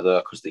who are there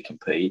because they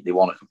compete, they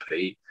want to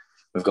compete.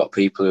 We've got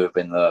people who have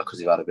been there because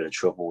they've had a bit of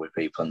trouble with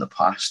people in the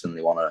past and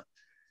they want to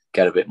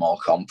get a bit more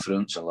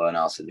confidence and learn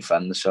how to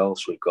defend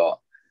themselves. We've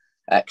got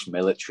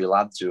ex-military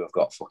lads who have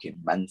got fucking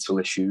mental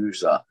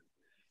issues that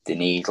they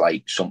need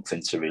like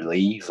something to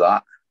relieve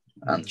that,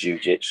 and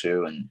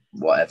jiu-jitsu and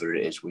whatever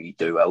it is we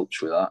do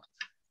helps with that.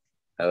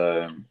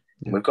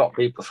 We've got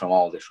people from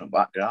all different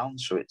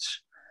backgrounds, so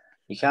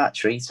you can't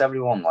treat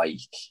everyone like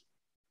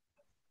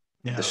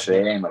the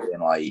same. I mean,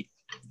 like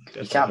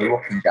you can't be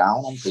looking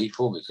down on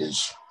people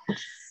because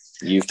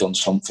you've done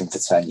something for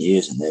 10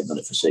 years and they've done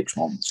it for 6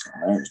 months.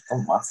 It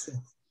doesn't matter.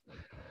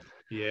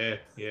 Yeah.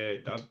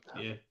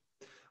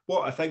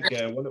 Well, I think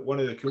one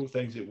of the cool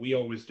things that we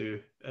always do,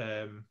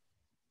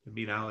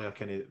 me and Ali are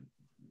kind of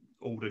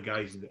older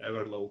guys in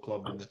our little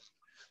club, and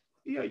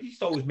you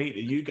just always make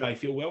the new guy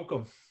feel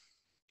welcome.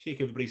 Shake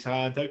everybody's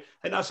hand out,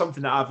 and that's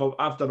something that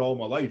I've done all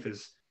my life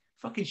is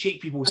fucking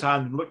shake people's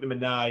hand and look them in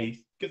the eye,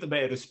 give them a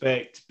bit of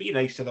respect, be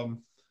nice to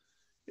them.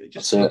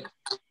 Just see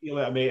you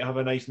later, mate. Have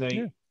a nice night.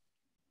 Yeah.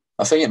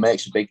 I think it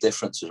makes a big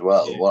difference as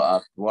well. Yeah.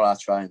 What I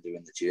try and do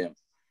in the gym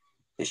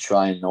is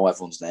try and know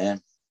everyone's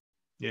name.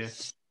 Yeah. You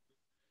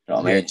know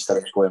what I mean? Instead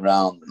of just going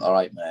around, all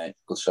right, mate,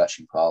 good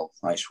session, pal,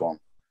 nice one.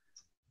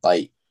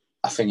 Like,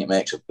 I think it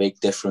makes a big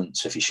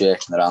difference if you're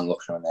shaking their hand,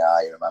 looking them in the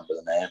eye, you remember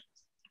the name.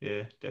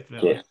 Yeah,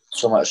 definitely. Yeah.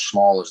 Something as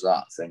small as that,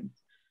 I think,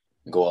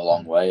 can go a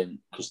long way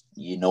because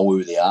you know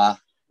who they are.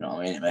 You know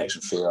what I mean? It makes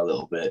them feel a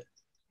little bit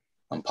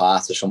I'm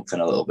part of something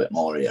a little bit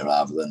more here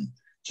rather than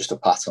just a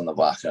pat on the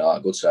back.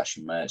 Good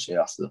session, mate. See you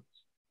after.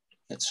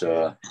 It's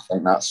I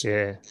think that's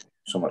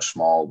so much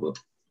small, but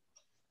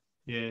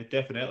yeah,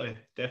 definitely.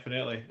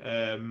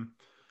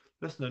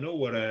 Listen, I know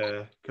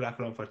we're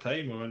cracking on for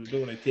time. I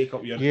don't want to take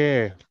up your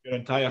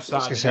entire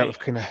Saturday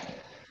night.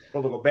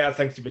 Probably got better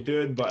things to be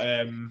doing, but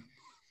it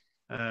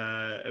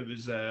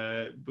was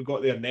we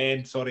got there in the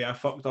end. Sorry, I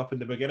fucked up in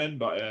the beginning,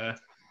 but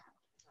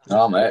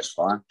No, mate, it's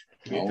fine.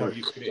 Great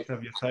to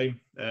have your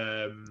time.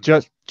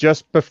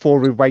 Just before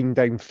we wind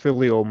down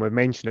fully on, we've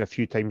mentioned a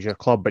few times your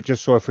club, but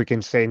just so if we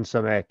can send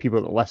some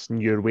people that listen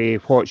your way,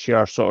 what's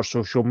your sort of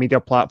social media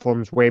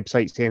platforms,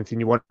 websites, anything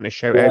you want to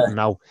shout out, and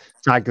I'll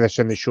tag this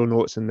in the show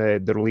notes and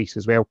the release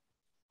as well.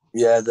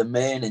 Yeah,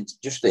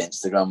 just the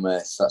Instagram,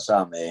 mate. That's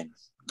our main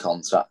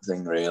contact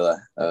thing, really.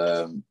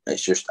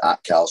 It's just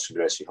at Carlson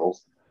Gracie Hull.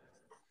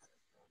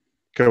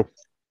 Cool.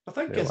 I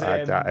think we'll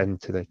add that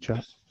into the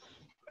chat.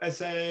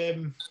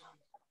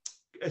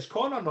 Is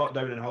Connor not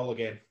down in Hull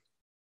again?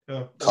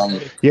 Yeah,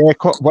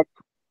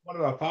 one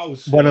of our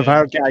pals. One of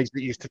our guys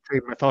that used to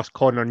train with us,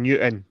 Connor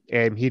Newton,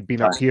 he'd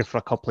been up here for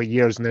a couple of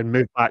years and then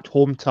moved back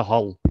home to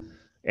Hull.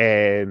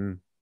 And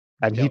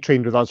he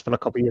trained with us for a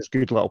couple of years.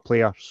 Good little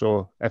player.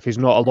 So if he's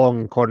not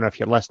along, Connor, if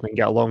you're listening,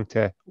 get along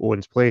to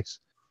Owen's place.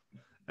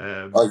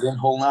 He's in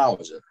Hull now,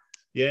 is it?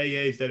 Yeah,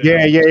 he's there.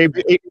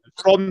 He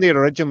from there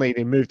originally.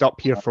 He moved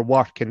up here for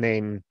work, and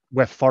then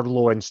with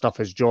furlough and stuff,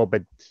 his job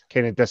had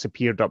kind of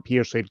disappeared up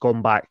here, so he'd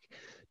gone back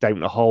down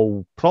to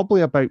Hull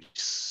probably about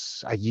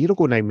a year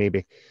ago now,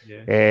 maybe.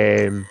 Yeah.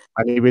 And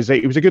he was a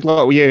good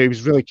little year. He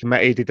was really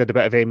committed. He did a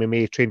bit of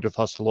MMA, trained with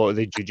us a lot of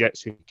the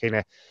jiu-jitsu, kind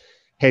of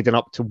heading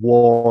up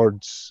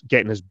towards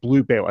getting his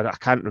blue belt. And I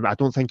can't remember. I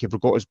don't think he ever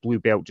got his blue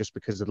belt just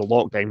because of the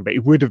lockdown, but he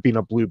would have been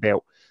a blue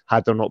belt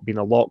had there not been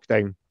a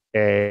lockdown.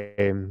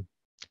 And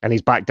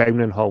he's back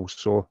down in Hull,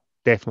 so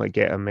definitely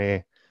get him.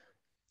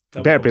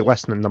 Better be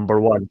listening,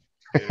 number one.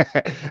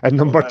 Yeah. And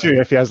number two,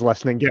 if he is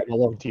listening, get him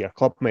along to your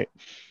club, mate.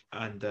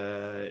 And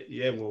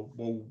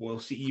we'll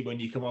see you when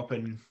you come up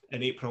in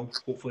April.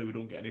 Hopefully we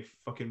don't get any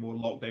fucking more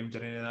lockdowns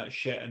or any of that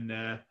shit,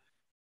 and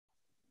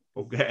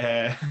we'll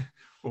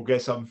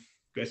get some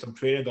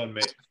training done,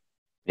 mate.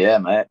 Yeah,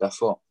 mate,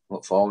 definitely.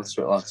 Look forward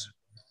to it, lads.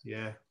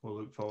 Yeah, we'll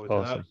look forward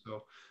to that.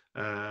 So,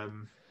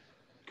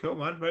 cool,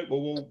 man. Right,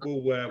 well,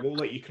 we'll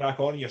let you crack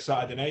on your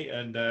Saturday night,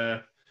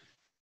 and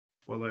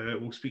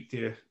we'll speak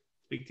to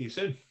you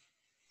soon.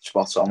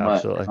 Spot on,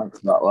 absolutely. Mate. Thanks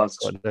for that, lads.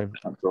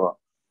 Thanks a lot.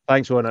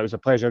 Thanks, Owen. It was a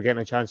pleasure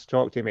getting a chance to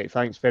talk to you, mate.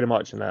 Thanks very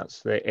much. And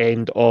that's the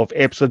end of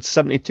episode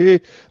 72,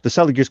 the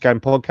Silly Goose Gang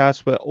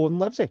podcast with Owen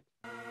Livesey.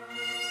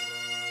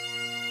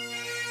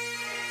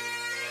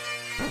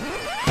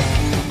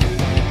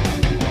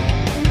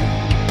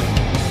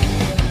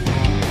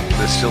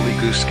 The Silly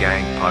Goose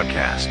Gang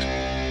podcast.